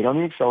 put weight on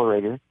the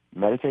accelerator,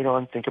 meditate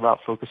on, think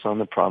about, focus on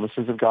the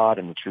promises of God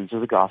and the truths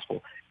of the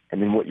gospel.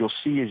 And then what you'll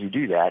see as you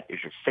do that is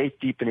your faith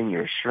deepening,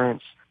 your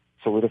assurance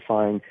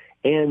solidifying,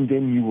 and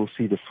then you will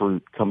see the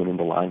fruit coming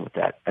into line with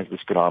that as the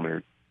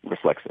speedometer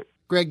reflects it.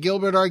 Greg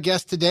Gilbert, our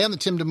guest today on the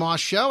Tim DeMoss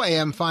Show,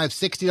 AM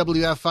 560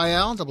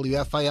 WFIL,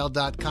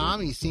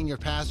 WFIL.com. He's senior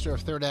pastor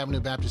of Third Avenue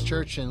Baptist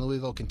Church in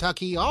Louisville,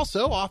 Kentucky.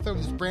 Also, author of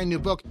this brand new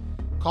book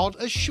called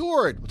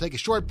Assured. We'll take a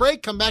short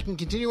break, come back and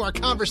continue our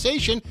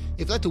conversation. If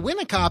you'd like to win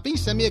a copy,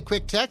 send me a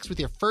quick text with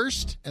your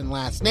first and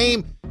last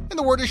name and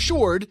the word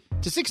Assured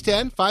to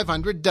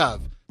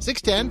 610-500-DOVE.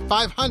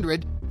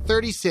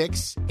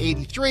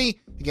 610-500-3683.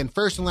 Again,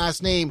 first and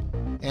last name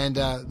and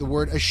the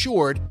word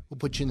Assured will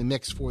put you in the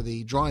mix for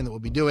the drawing that we'll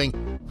be doing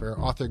for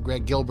author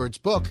Greg Gilbert's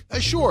book,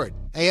 Assured.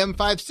 AM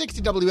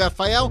 560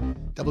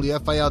 WFIL,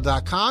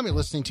 WFIL.com. You're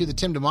listening to The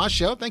Tim DeMoss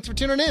Show. Thanks for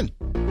tuning in.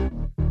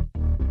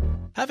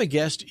 Have a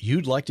guest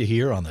you'd like to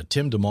hear on The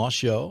Tim DeMoss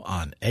Show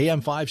on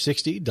AM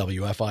 560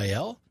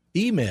 WFIL?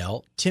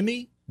 Email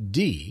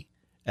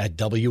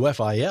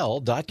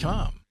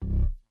timmyd@WFIL.com.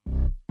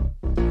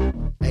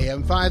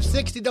 AM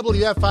 560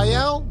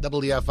 WFIL,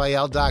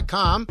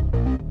 WFIL.com.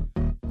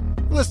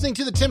 Listening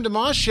to the Tim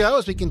DeMoss Show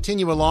as we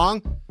continue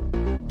along.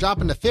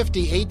 Dropping to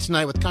 58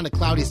 tonight with kind of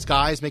cloudy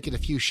skies, making a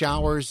few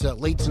showers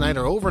late tonight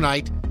or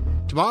overnight.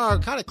 Tomorrow,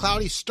 kind of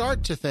cloudy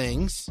start to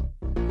things.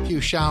 A few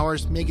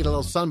showers, may get a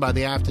little sun by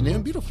the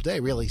afternoon. Beautiful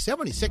day, really.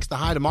 76 the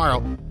high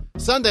tomorrow.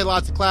 Sunday,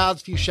 lots of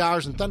clouds, a few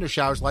showers and thunder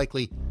showers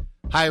likely.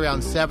 High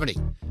around 70.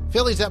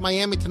 Phillies at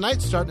Miami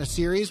tonight, starting a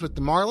series with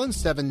the Marlins,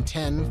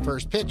 7:10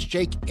 first pitch.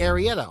 Jake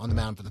Arrieta on the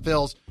mound for the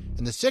Phils.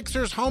 And the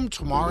Sixers home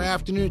tomorrow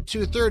afternoon at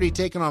 2:30,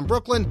 taking on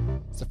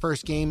Brooklyn. It's the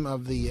first game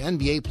of the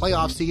NBA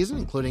playoff season,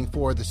 including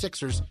for the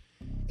Sixers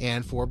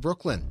and for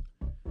Brooklyn.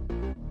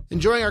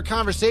 Enjoying our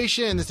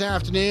conversation this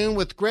afternoon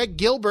with Greg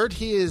Gilbert.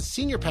 He is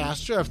senior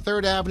pastor of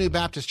Third Avenue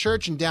Baptist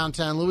Church in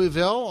downtown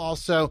Louisville.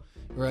 Also,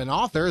 an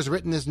author, has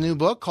written this new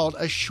book called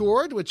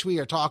Assured, which we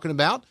are talking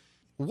about.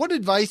 What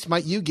advice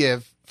might you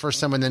give for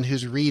someone then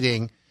who's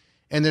reading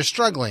and they're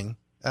struggling?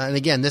 And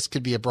again, this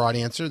could be a broad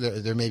answer.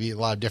 There may be a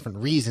lot of different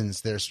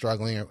reasons they're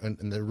struggling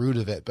and the root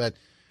of it. But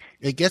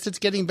I guess it's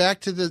getting back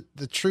to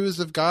the truths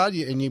of God,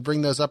 and you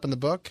bring those up in the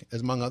book,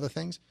 as among other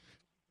things.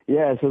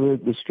 Yeah, so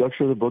the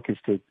structure of the book is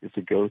to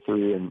go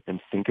through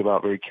and think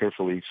about very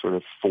carefully sort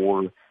of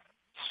 4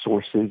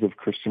 sources of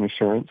Christian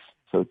assurance.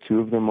 So 2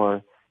 of them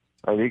are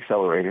the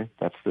accelerator.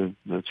 That's the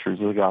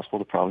truths of the gospel,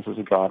 the promises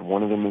of God.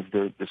 One of them is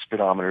the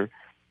speedometer,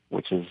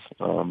 which is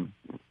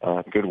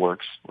good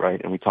works,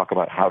 right? And we talk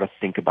about how to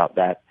think about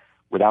that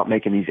without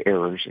making these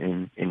errors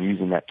in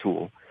using that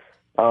tool.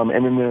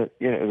 And then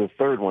the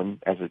third one,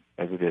 as it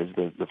is,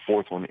 the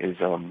fourth one is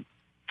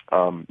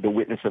the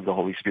witness of the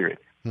Holy Spirit,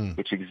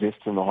 which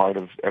exists in the heart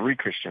of every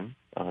Christian.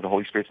 The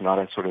Holy Spirit's not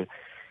a sort of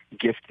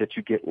gift that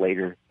you get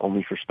later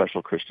only for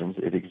special Christians.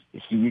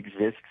 He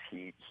exists.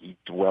 He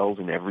dwells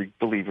in every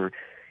believer.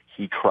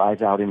 He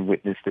cries out in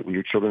witness that we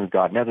are children of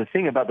God. Now, the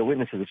thing about the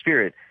witness of the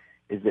Spirit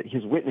is that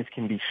his witness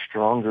can be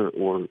stronger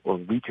or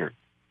weaker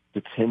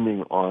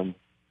depending on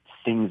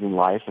things in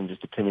life and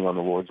just depending on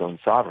the Lord's own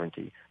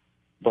sovereignty.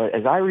 But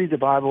as I read the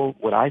Bible,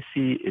 what I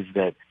see is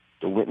that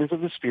the witness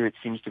of the Spirit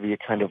seems to be a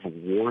kind of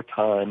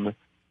wartime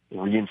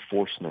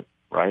reinforcement,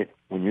 right?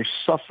 When you're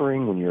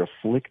suffering, when you're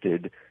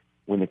afflicted,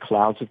 when the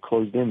clouds have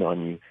closed in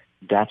on you,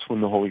 that's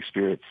when the Holy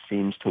Spirit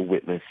seems to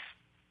witness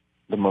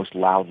the most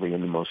loudly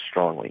and the most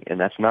strongly. And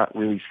that's not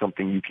really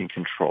something you can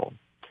control.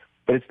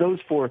 But it's those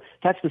 4,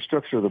 that's the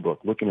structure of the book,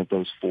 looking at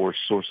those 4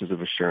 sources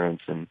of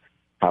assurance and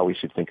how we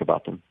should think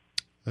about them.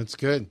 That's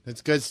good.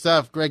 That's good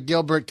stuff. Greg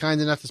Gilbert,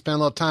 kind enough to spend a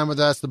little time with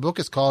us. The book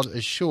is called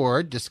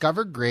Assured,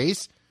 Discover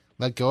Grace,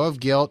 Let Go of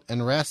Guilt,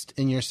 and Rest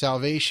in Your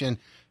Salvation.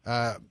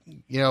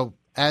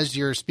 As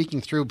you're speaking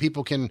through,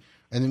 people can,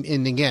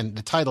 and again,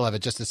 the title of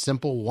it, just a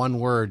simple one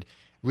word,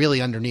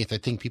 really underneath. I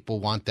think people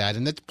want that.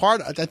 And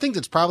I think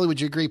that's probably, would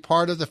you agree,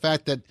 part of the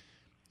fact that,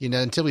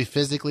 until we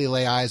physically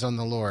lay eyes on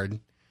the Lord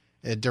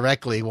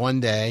directly one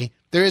day,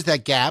 there is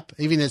that gap.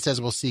 Even it says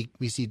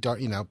we see dark,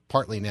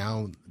 partly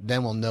now,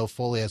 then we'll know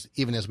fully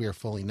even as we are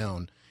fully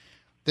known.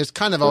 There's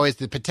kind of always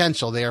the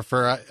potential there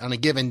for on a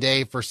given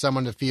day for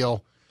someone to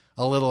feel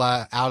a little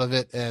out of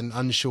it and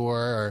unsure,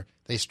 or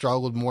they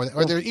struggled more,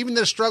 or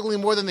they're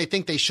struggling more than they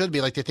think they should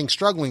be. Like they think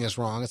struggling is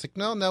wrong. It's like,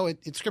 no,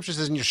 it Scripture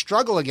says in your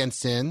struggle against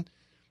sin,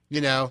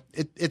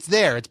 it's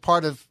there. It's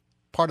part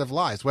of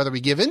lives. Whether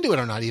we give into it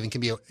or not, even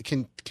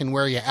can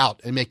wear you out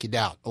and make you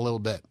doubt a little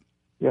bit.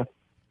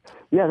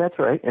 Yeah, that's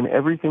right. And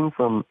everything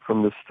from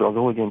the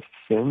struggle against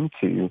sin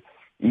to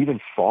even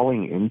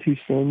falling into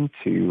sin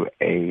to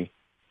a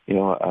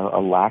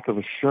lack of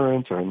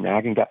assurance or a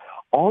nagging doubt,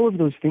 all of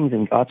those things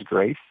in God's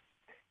grace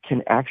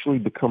can actually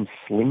become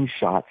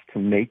slingshots to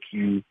make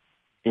you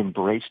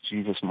embrace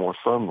Jesus more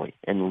firmly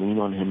and lean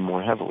on him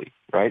more heavily,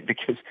 right?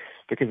 Because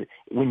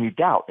when you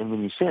doubt and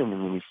when you sin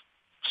and when you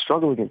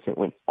struggle against it,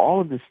 when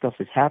all of this stuff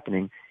is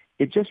happening,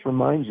 it just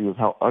reminds you of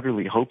how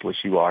utterly hopeless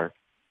you are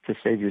to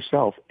save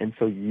yourself, and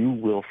so you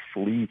will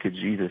flee to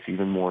Jesus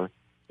even more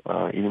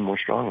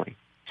strongly.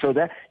 So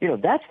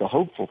that's the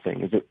hopeful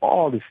thing, is that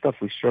all this stuff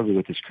we struggle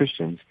with as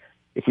Christians,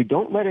 if we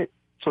don't let it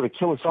sort of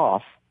kill us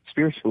off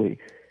spiritually,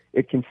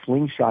 it can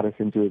slingshot us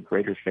into a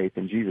greater faith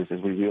in Jesus as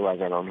we realize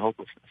our own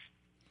hopelessness.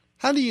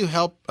 How do you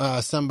help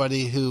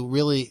somebody who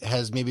really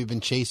has maybe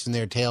been chasing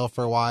their tail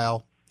for a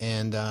while,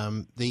 and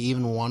they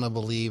even want to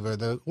believe,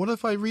 what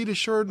if I read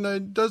Assured and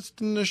it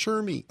doesn't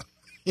assure me?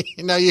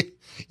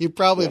 You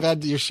probably have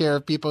had your share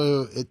of people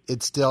who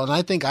it's still, and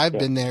I think I've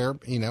been there,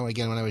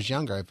 again, when I was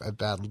younger, I've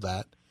battled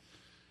that.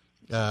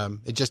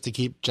 It just to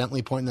keep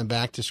gently pointing them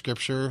back to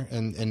Scripture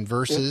and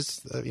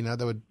verses, that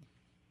would.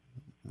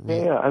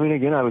 Yeah. I mean,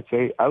 again, I would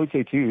say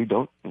too,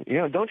 don't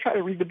try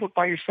to read the book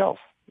by yourself.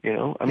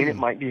 It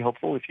might be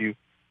helpful if you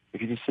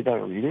just sit down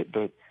and read it,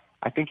 but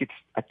I think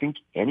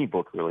any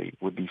book really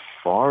would be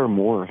far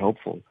more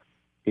helpful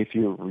if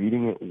you're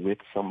reading it with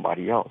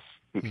somebody else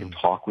who can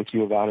talk with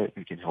you about it,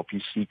 who can help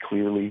you see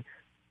clearly.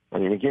 I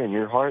mean, again,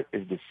 your heart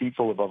is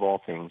deceitful above all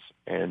things,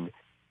 and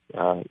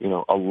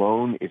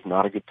alone is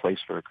not a good place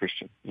for a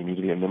Christian. You need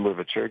to be a member of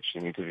a church. You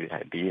need to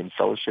be in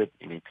fellowship.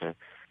 You need to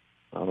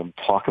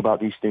talk about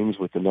these things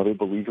with another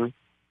believer,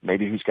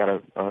 maybe who's got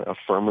a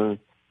firmer,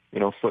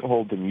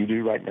 foothold than you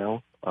do right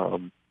now.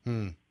 You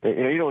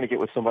don't want to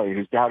get with somebody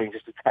who's doubting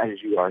just as bad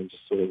as you are and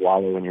just sort of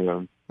wallow in your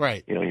own,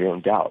 your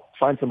own doubt.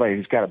 Find somebody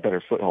who's got a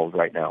better foothold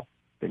right now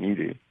than you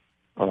do,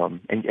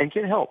 and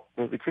can help.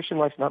 The Christian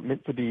life's not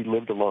meant to be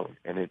lived alone,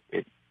 and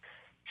it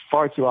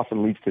far too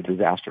often leads to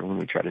disaster when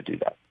we try to do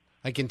that.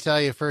 I can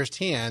tell you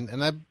firsthand,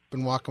 and I've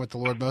been walking with the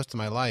Lord most of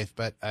my life,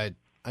 but I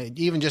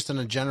even just on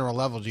a general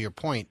level, to your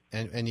point,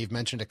 and you've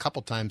mentioned a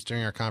couple times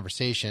during our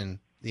conversation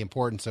the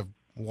importance of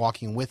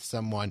walking with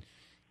someone,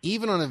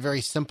 even on a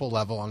very simple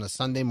level on a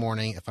Sunday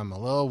morning. If I'm a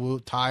little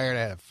tired,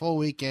 I had a full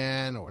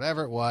weekend or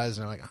whatever it was,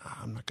 and I'm like,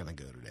 I'm not going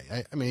to go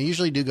today. I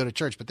usually do go to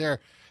church, but there are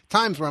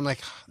times where I'm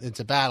like, it's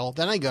a battle.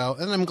 Then I go,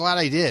 and I'm glad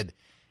I did.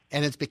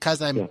 And it's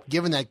because I'm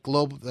given that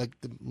global,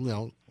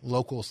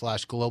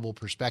 local/global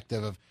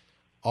perspective of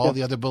all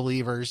the other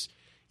believers.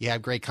 You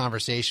have great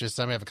conversations.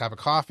 Some have a cup of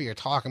coffee or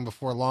talking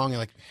before long. You're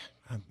like,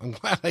 I'm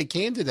glad I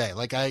came today.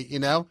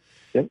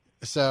 Yep.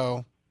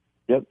 So.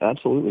 Yep,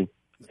 absolutely.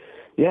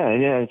 Yeah.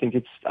 I think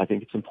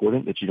it's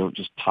important that you don't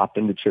just pop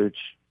into church,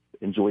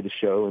 enjoy the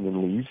show, and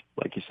then leave.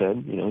 Like you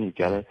said, you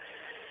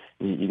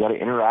gotta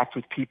interact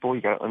with people.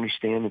 You gotta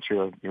understand that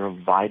you're a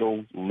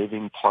vital,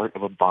 living part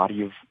of a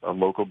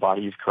local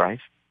body of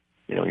Christ.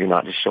 You're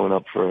not just showing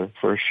up for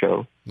a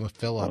show. We'll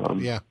fill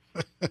up. Yeah.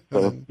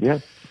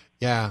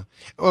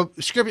 Well,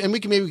 Scripture, and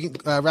we can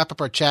wrap up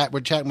our chat.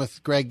 We're chatting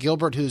with Greg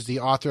Gilbert, who's the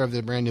author of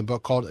the brand new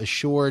book called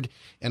Assured,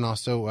 and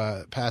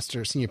also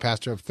senior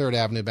pastor of Third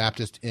Avenue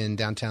Baptist in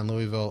downtown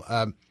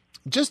Louisville.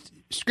 Just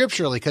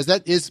scripturally, because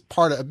that is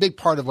a big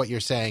part of what you're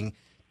saying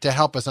to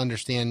help us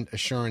understand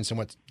assurance and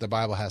what the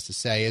Bible has to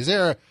say. Is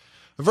there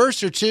a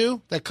verse or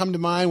two that come to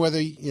mind,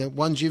 whether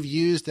ones you've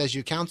used as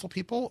you counsel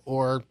people,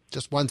 or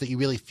just ones that you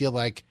really feel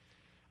like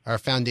are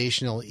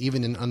foundational,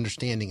 even in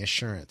understanding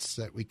assurance,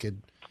 that we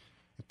could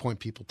point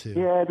people to?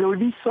 Yeah, there would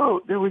be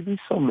so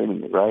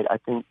many, right? I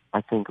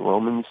think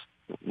Romans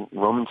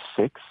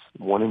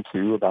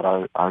 6:1-2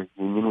 about our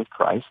union with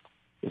Christ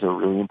is a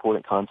really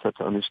important concept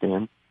to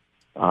understand.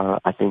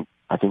 I think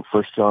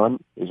 1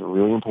 John is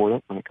really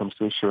important when it comes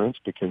to assurance,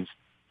 because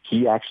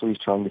he actually is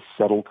trying to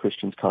settle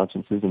Christians'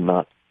 consciences and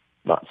not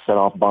set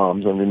off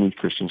bombs underneath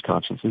Christians'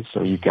 consciences.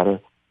 So you've got to,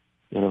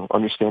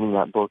 understanding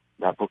that book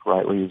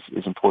rightly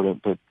is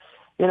important. But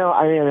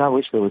I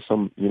wish there was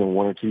some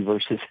one or two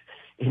verses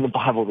in the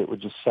Bible that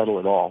would just settle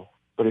it all.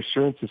 But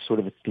assurance is sort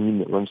of a theme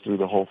that runs through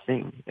the whole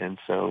thing, and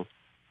so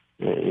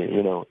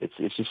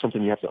it's just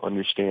something you have to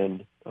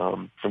understand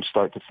from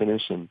start to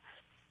finish. And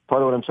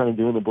part of what I'm trying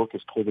to do in the book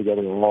is pull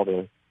together all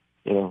the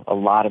a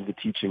lot of the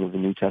teaching of the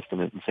New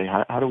Testament and say,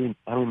 how do we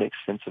make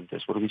sense of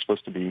this? What are we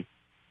supposed to be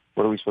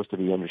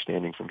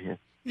understanding from here?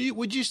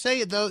 Would you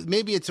say, though,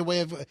 maybe it's a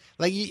way of,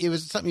 it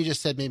was something you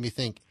just said made me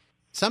think.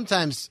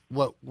 Sometimes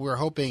what we're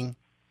hoping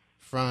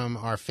from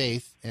our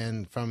faith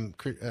and from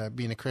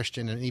being a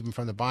Christian and even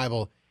from the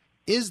Bible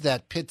is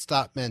that pit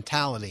stop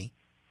mentality.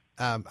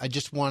 I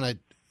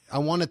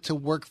want it to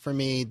work for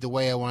me the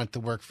way I want it to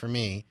work for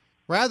me,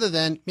 rather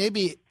than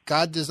maybe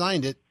God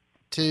designed it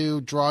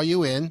to draw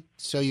you in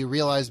so you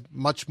realize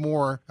much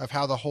more of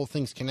how the whole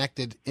thing's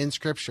connected in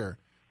Scripture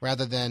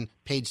rather than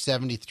page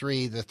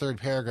 73, the third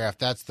paragraph.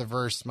 That's the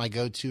verse, my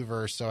go-to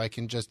verse, so I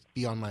can just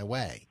be on my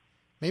way.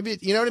 Maybe,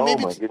 you know what I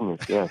mean? Oh, my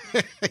goodness, yeah.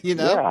 You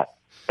know? Yeah,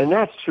 and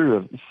that's true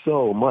of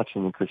so much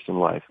in the Christian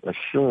life.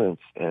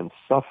 Assurance and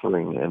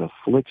suffering and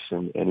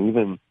affliction and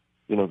even,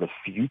 the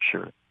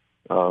future.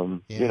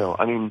 You know,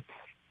 I mean,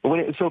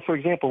 so for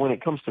example, when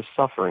it comes to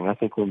suffering, I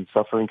think when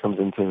suffering comes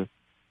into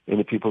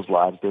people's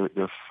lives,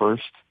 their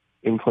first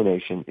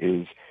inclination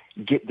is,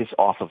 get this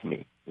off of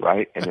me,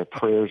 right? And their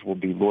prayers will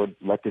be, Lord,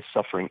 let this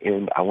suffering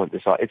end. I want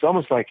this off. It's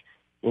almost like,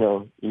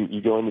 you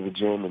go into the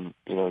gym and,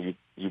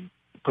 you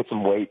put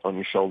some weight on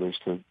your shoulders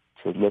to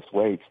lift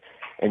weights,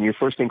 and your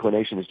first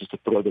inclination is just to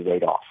throw the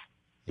weight off.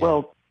 Yeah.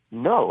 Well,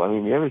 no. I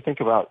mean, you ever think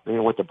about,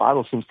 what the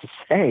Bible seems to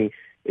say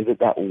is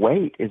that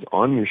weight is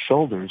on your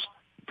shoulders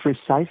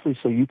precisely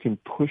so you can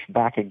push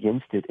back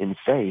against it in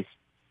faith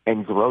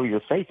and grow your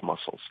faith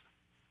muscles.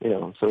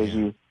 And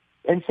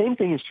same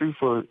thing is true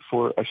for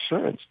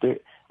assurance.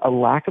 A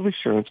lack of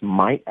assurance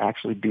might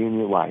actually be in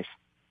your life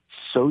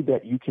so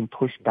that you can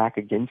push back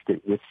against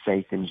it with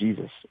faith in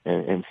Jesus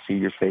and see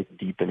your faith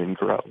deepen and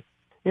grow.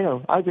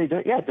 I'd say,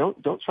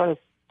 don't try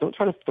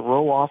to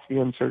throw off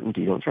the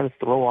uncertainty. Don't try to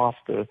throw off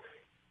the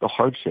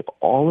hardship.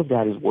 All of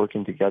that is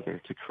working together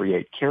to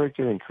create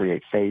character and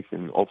create faith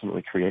and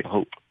ultimately create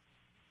hope.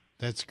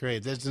 That's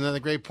great. That's another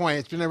great point.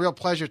 It's been a real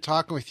pleasure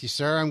talking with you,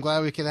 sir. I'm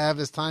glad we could have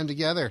this time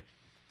together.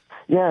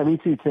 Yeah, me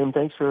too, Tim.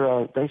 Thanks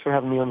for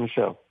having me on your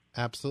show.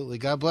 Absolutely.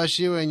 God bless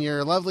you and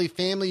your lovely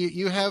family.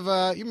 You're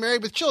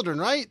married with children,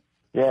 right?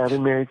 Yeah, I've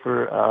been married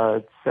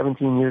for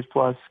 17 years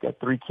plus. Got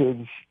 3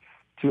 kids,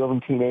 2 of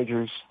them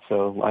teenagers.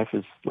 So life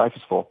is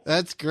full.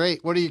 That's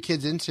great. What are your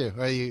kids into?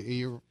 Are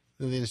you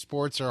into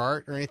sports or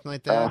art or anything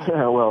like that?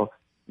 Well,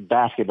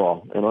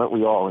 basketball, and aren't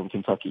we all in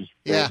Kentucky?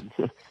 Yeah.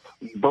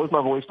 Both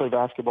my boys play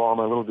basketball.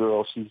 My little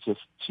girl, she's just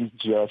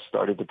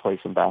started to play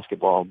some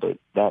basketball, but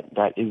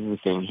that is the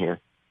thing here.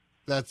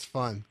 That's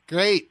fun.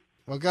 Great.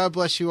 Well, God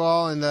bless you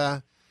all,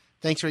 and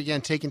thanks for,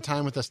 again, taking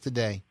time with us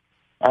today.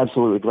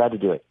 Absolutely. Glad to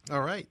do it.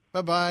 All right.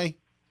 Bye-bye.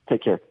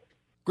 Take care.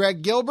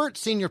 Greg Gilbert,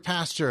 Senior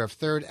Pastor of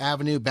 3rd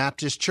Avenue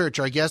Baptist Church,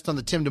 our guest on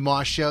the Tim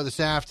DeMoss Show this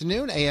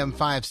afternoon, AM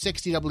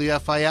 560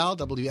 WFIL,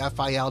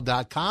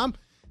 WFIL.com.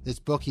 This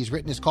book he's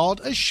written is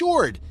called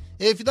Assured.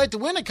 If you'd like to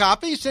win a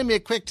copy, send me a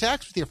quick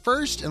text with your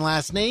first and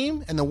last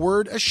name and the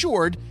word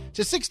assured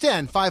to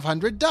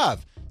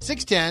 610-500-DOVE,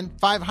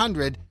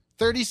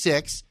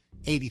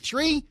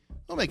 610-500-3683.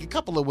 We'll make a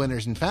couple of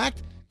winners, in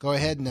fact. Go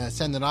ahead and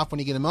send it off when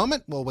you get a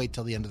moment. We'll wait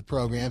till the end of the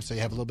program so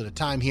you have a little bit of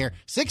time here.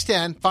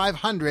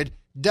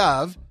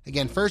 610-500-DOVE.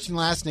 Again, first and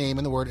last name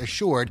and the word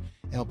assured,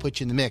 and we'll put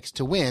you in the mix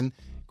to win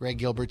Greg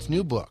Gilbert's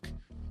new book,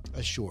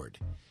 Assured.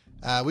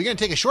 We're going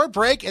to take a short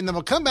break, and then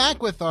we'll come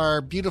back with our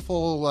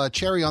beautiful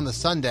cherry on the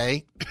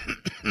sundae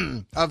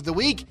of the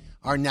week,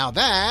 our Now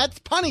That's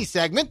Punny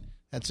segment.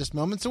 That's just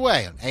moments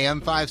away on AM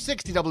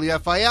 560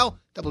 WFIL,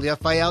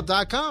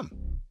 WFIL.com.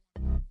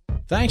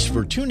 Thanks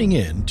for tuning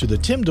in to the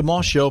Tim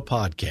DeMoss Show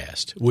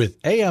podcast with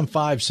AM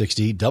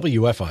 560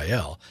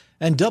 WFIL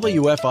and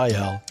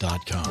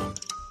WFIL.com.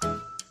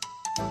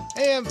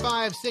 AM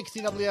 560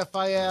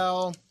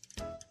 WFIL,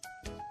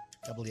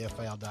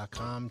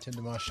 WFIL.com, Tim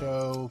DeMoss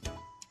Show.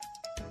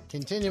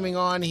 Continuing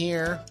on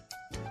here,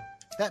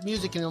 that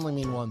music can only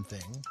mean one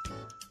thing.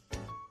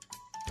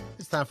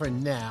 It's time for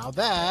Now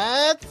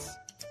That's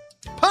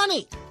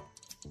Punny.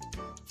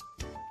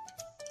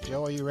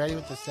 Joe, are you ready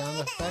with the sound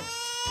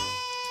effects?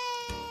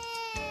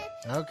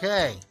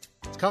 Okay.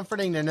 It's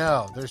comforting to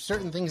know. There's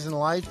certain things in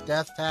life,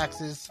 death,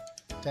 taxes.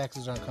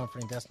 Taxes aren't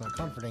comforting, death's not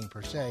comforting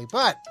per se,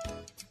 but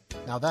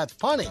now that's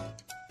punny.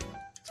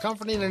 It's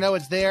comforting to know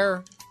it's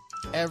there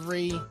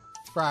every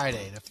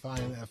Friday to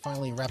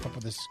finally wrap up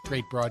with this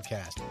great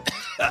broadcast.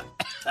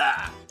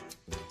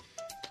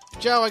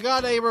 Joe, I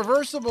got a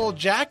reversible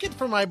jacket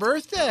for my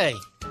birthday.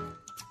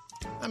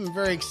 I'm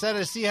very excited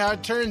to see how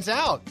it turns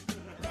out.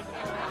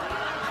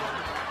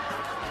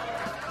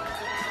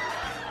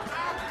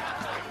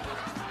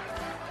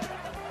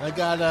 I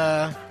got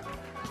a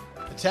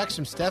text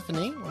from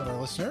Stephanie, one of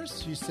our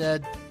listeners. She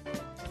said,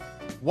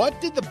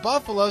 "What did the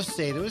buffalo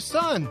say to his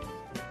son?"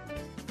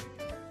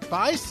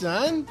 "Bye,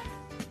 son."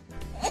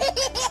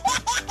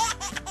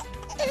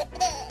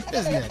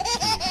 Isn't it cute?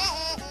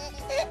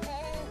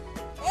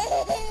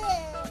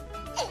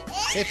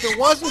 If it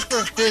wasn't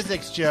for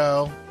physics,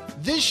 Joe,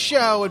 this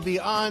show would be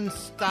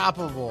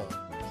unstoppable.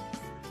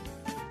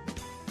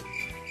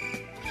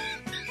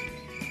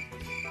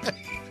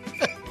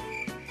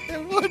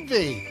 It would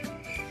be.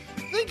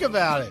 Think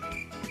about it.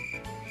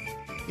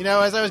 You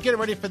know, as I was getting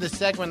ready for this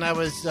segment, I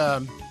was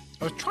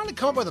trying to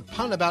come up with a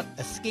pun about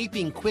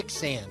escaping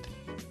quicksand.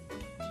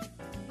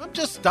 I'm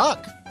just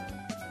stuck.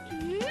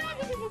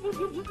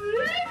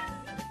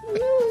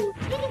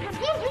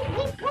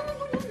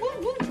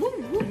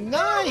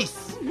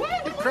 Nice!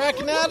 You're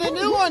cracking out a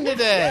new one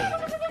today.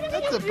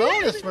 That's a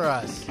bonus for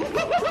us.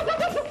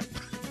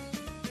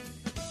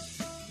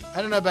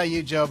 I don't know about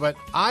you, Joe, but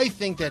I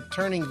think that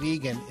turning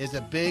vegan is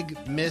a big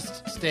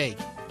mistake.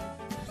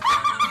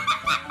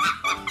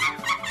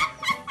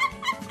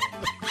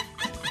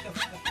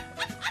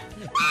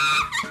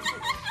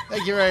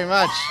 Thank you very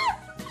much.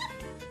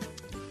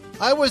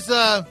 I was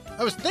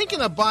thinking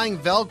of buying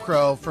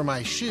Velcro for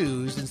my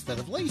shoes instead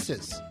of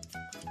laces.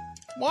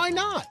 Why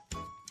not?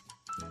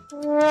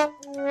 Why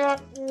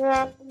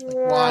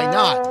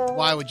not?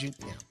 Why would you?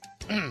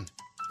 Yeah.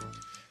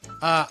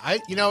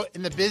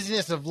 In the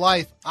business of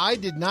life, I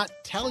did not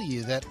tell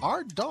you that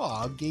our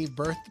dog gave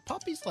birth to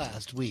puppies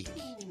last week.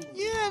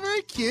 Yeah,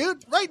 very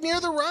cute. Right near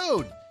the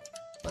road.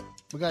 But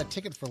we got a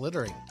ticket for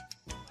littering.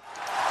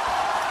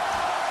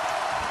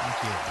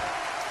 Thank you.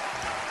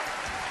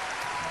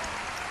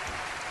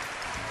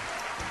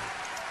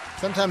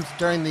 Sometimes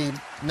during the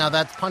Now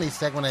That's Punny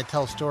segment, I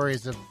tell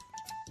stories of,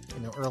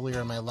 earlier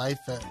in my life.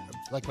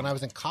 Like when I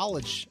was in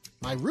college,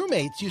 my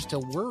roommates used to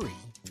worry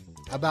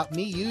about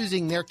me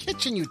using their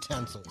kitchen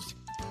utensils.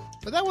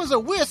 But that was a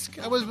risk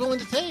I was willing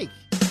to take.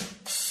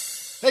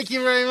 Thank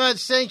you very much.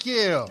 Thank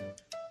you.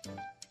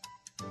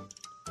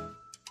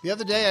 The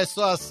other day I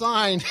saw a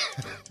sign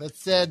that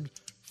said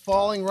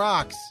falling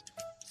rocks.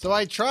 So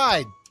I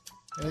tried,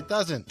 and it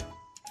doesn't.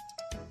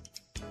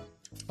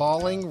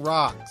 Falling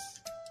rocks.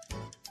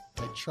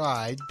 I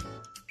tried.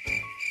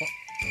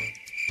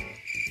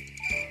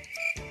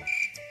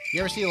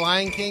 You ever see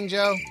Lion King,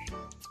 Joe?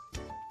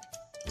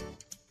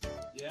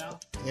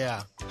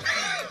 Yeah.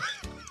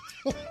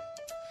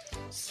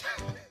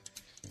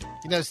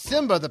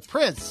 Simba, the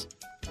prince,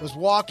 was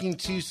walking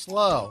too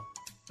slow.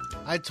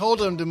 I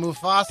told him to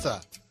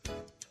Mufasa.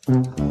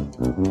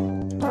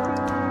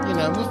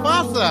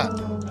 Mufasa.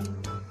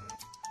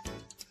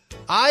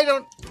 I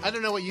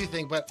don't know what you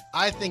think, but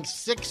I think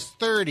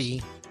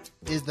 6:30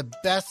 is the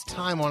best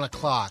time on a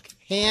clock.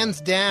 Hands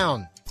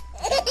down.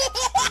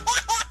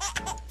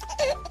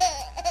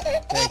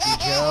 Thank you,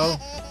 Joe.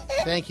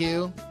 Thank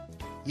you.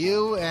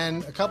 You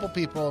and a couple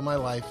people in my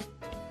life,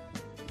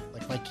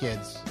 like my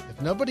kids.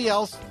 If nobody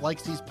else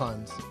likes these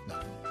puns, no.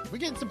 We're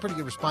getting some pretty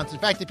good responses. In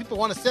fact, if people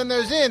want to send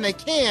those in, they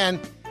can.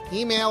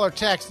 Email or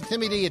text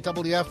Timmy D at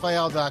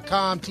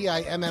WFIL.com,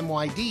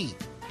 TIMMYD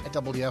at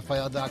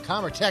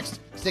WFIL.com, or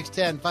text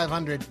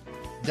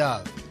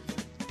 610-500-DOVE.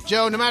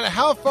 Joe, no matter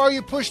how far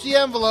you push the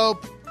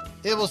envelope,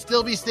 it will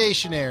still be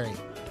stationary.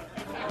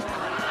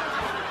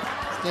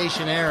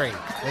 Stationary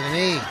with an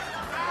E.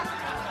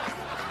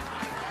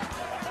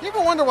 You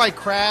ever wonder why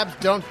crabs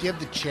don't give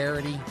to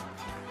charity?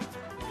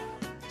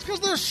 It's because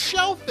they're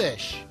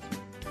shellfish.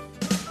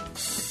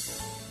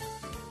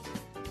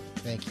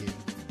 Thank you.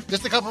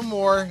 Just a couple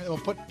more, and we'll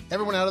put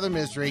everyone out of their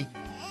misery.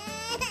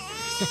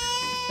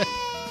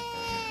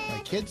 My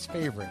kid's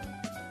favorite.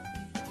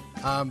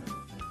 On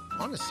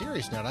a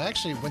serious note, I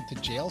actually went to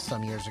jail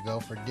some years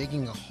ago for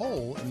digging a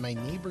hole in my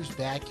neighbor's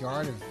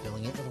backyard and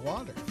filling it with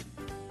water.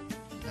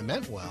 I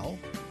meant well.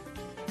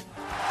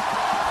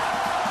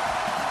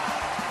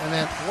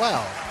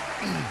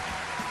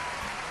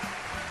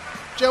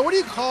 Joe, what do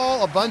you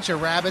call a bunch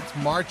of rabbits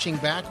marching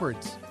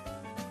backwards?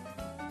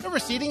 A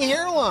receding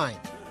hairline.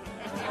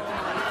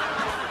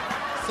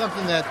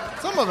 Something that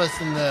some of us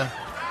in the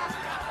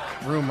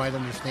room might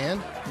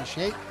understand,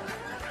 appreciate.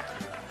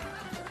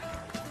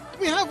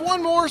 We have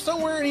one more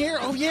somewhere in here.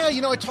 Oh, yeah,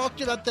 I talked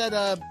to you about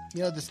that,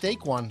 the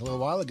steak one a little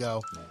while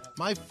ago.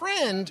 My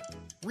friend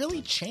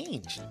really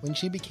changed when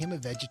she became a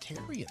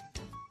vegetarian.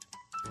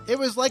 It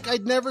was like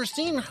I'd never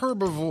seen her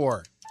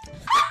before.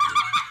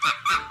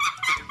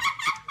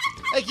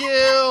 Thank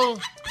you.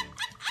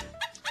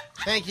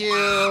 Thank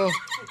you.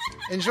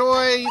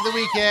 Enjoy the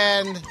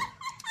weekend.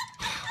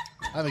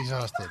 I'm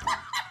exhausted.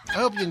 I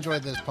hope you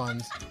enjoyed those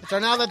puns. It's our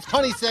Now That's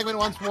Punny segment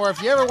once more.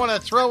 If you ever want to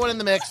throw one in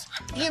the mix,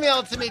 email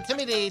it to me,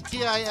 Timmy D,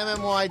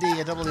 TIMMYD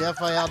at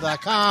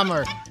WFIL.com,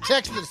 or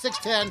text it at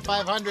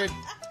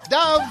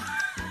 610-500-DOVE.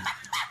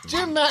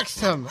 Jim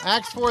Maxim,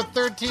 Acts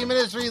 4:13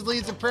 Ministries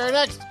leads in prayer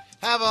next.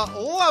 Have a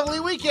lovely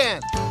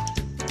weekend.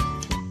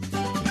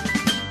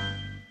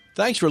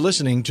 Thanks for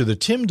listening to the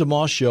Tim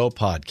DeMoss Show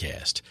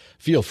podcast.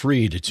 Feel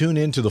free to tune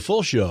in to the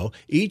full show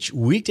each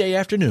weekday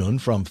afternoon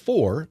from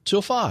 4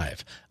 till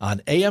 5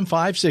 on AM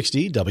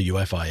 560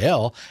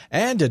 WFIL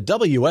and at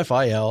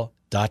WFIL.com.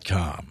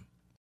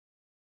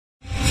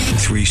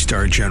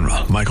 3-star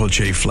General Michael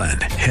J.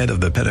 Flynn, head of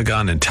the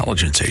Pentagon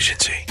Intelligence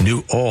Agency,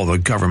 knew all the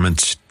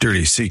government's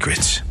dirty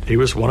secrets. He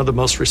was one of the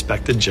most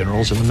respected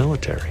generals in the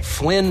military.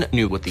 Flynn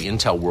knew what the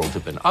intel world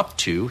had been up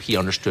to. He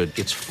understood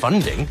its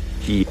funding.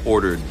 He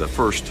ordered the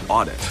first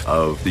audit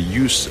of the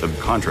use of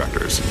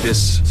contractors.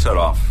 This set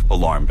off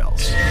alarm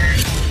bells.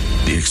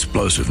 The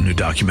explosive new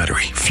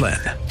documentary, Flynn,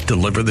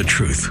 Deliver the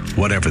Truth,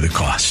 Whatever the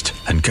Cost,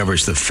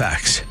 uncovers the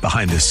facts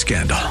behind this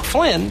scandal.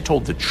 Flynn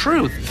told the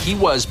truth. He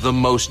was the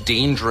most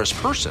dangerous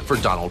person for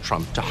Donald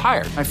Trump to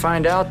hire. I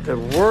find out the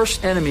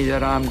worst enemy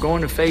that I'm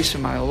going to face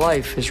in my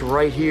life is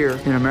right here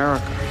in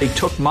America. They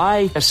took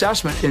my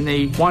assessment and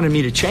they wanted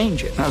me to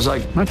change it. And I was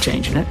like, I'm not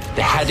changing it.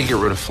 They had to get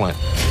rid of Flynn.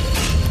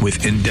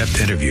 With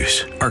in-depth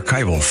interviews,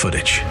 archival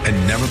footage, and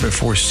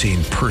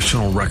never-before-seen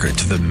personal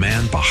records of the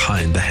man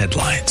behind the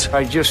headlines.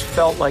 I just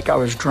felt like I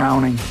was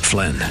drowning.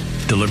 Flynn,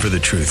 deliver the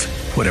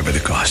truth, whatever the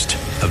cost.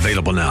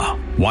 Available now.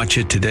 Watch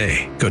it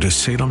today. Go to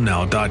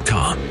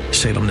salemnow.com.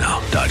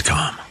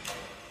 salemnow.com.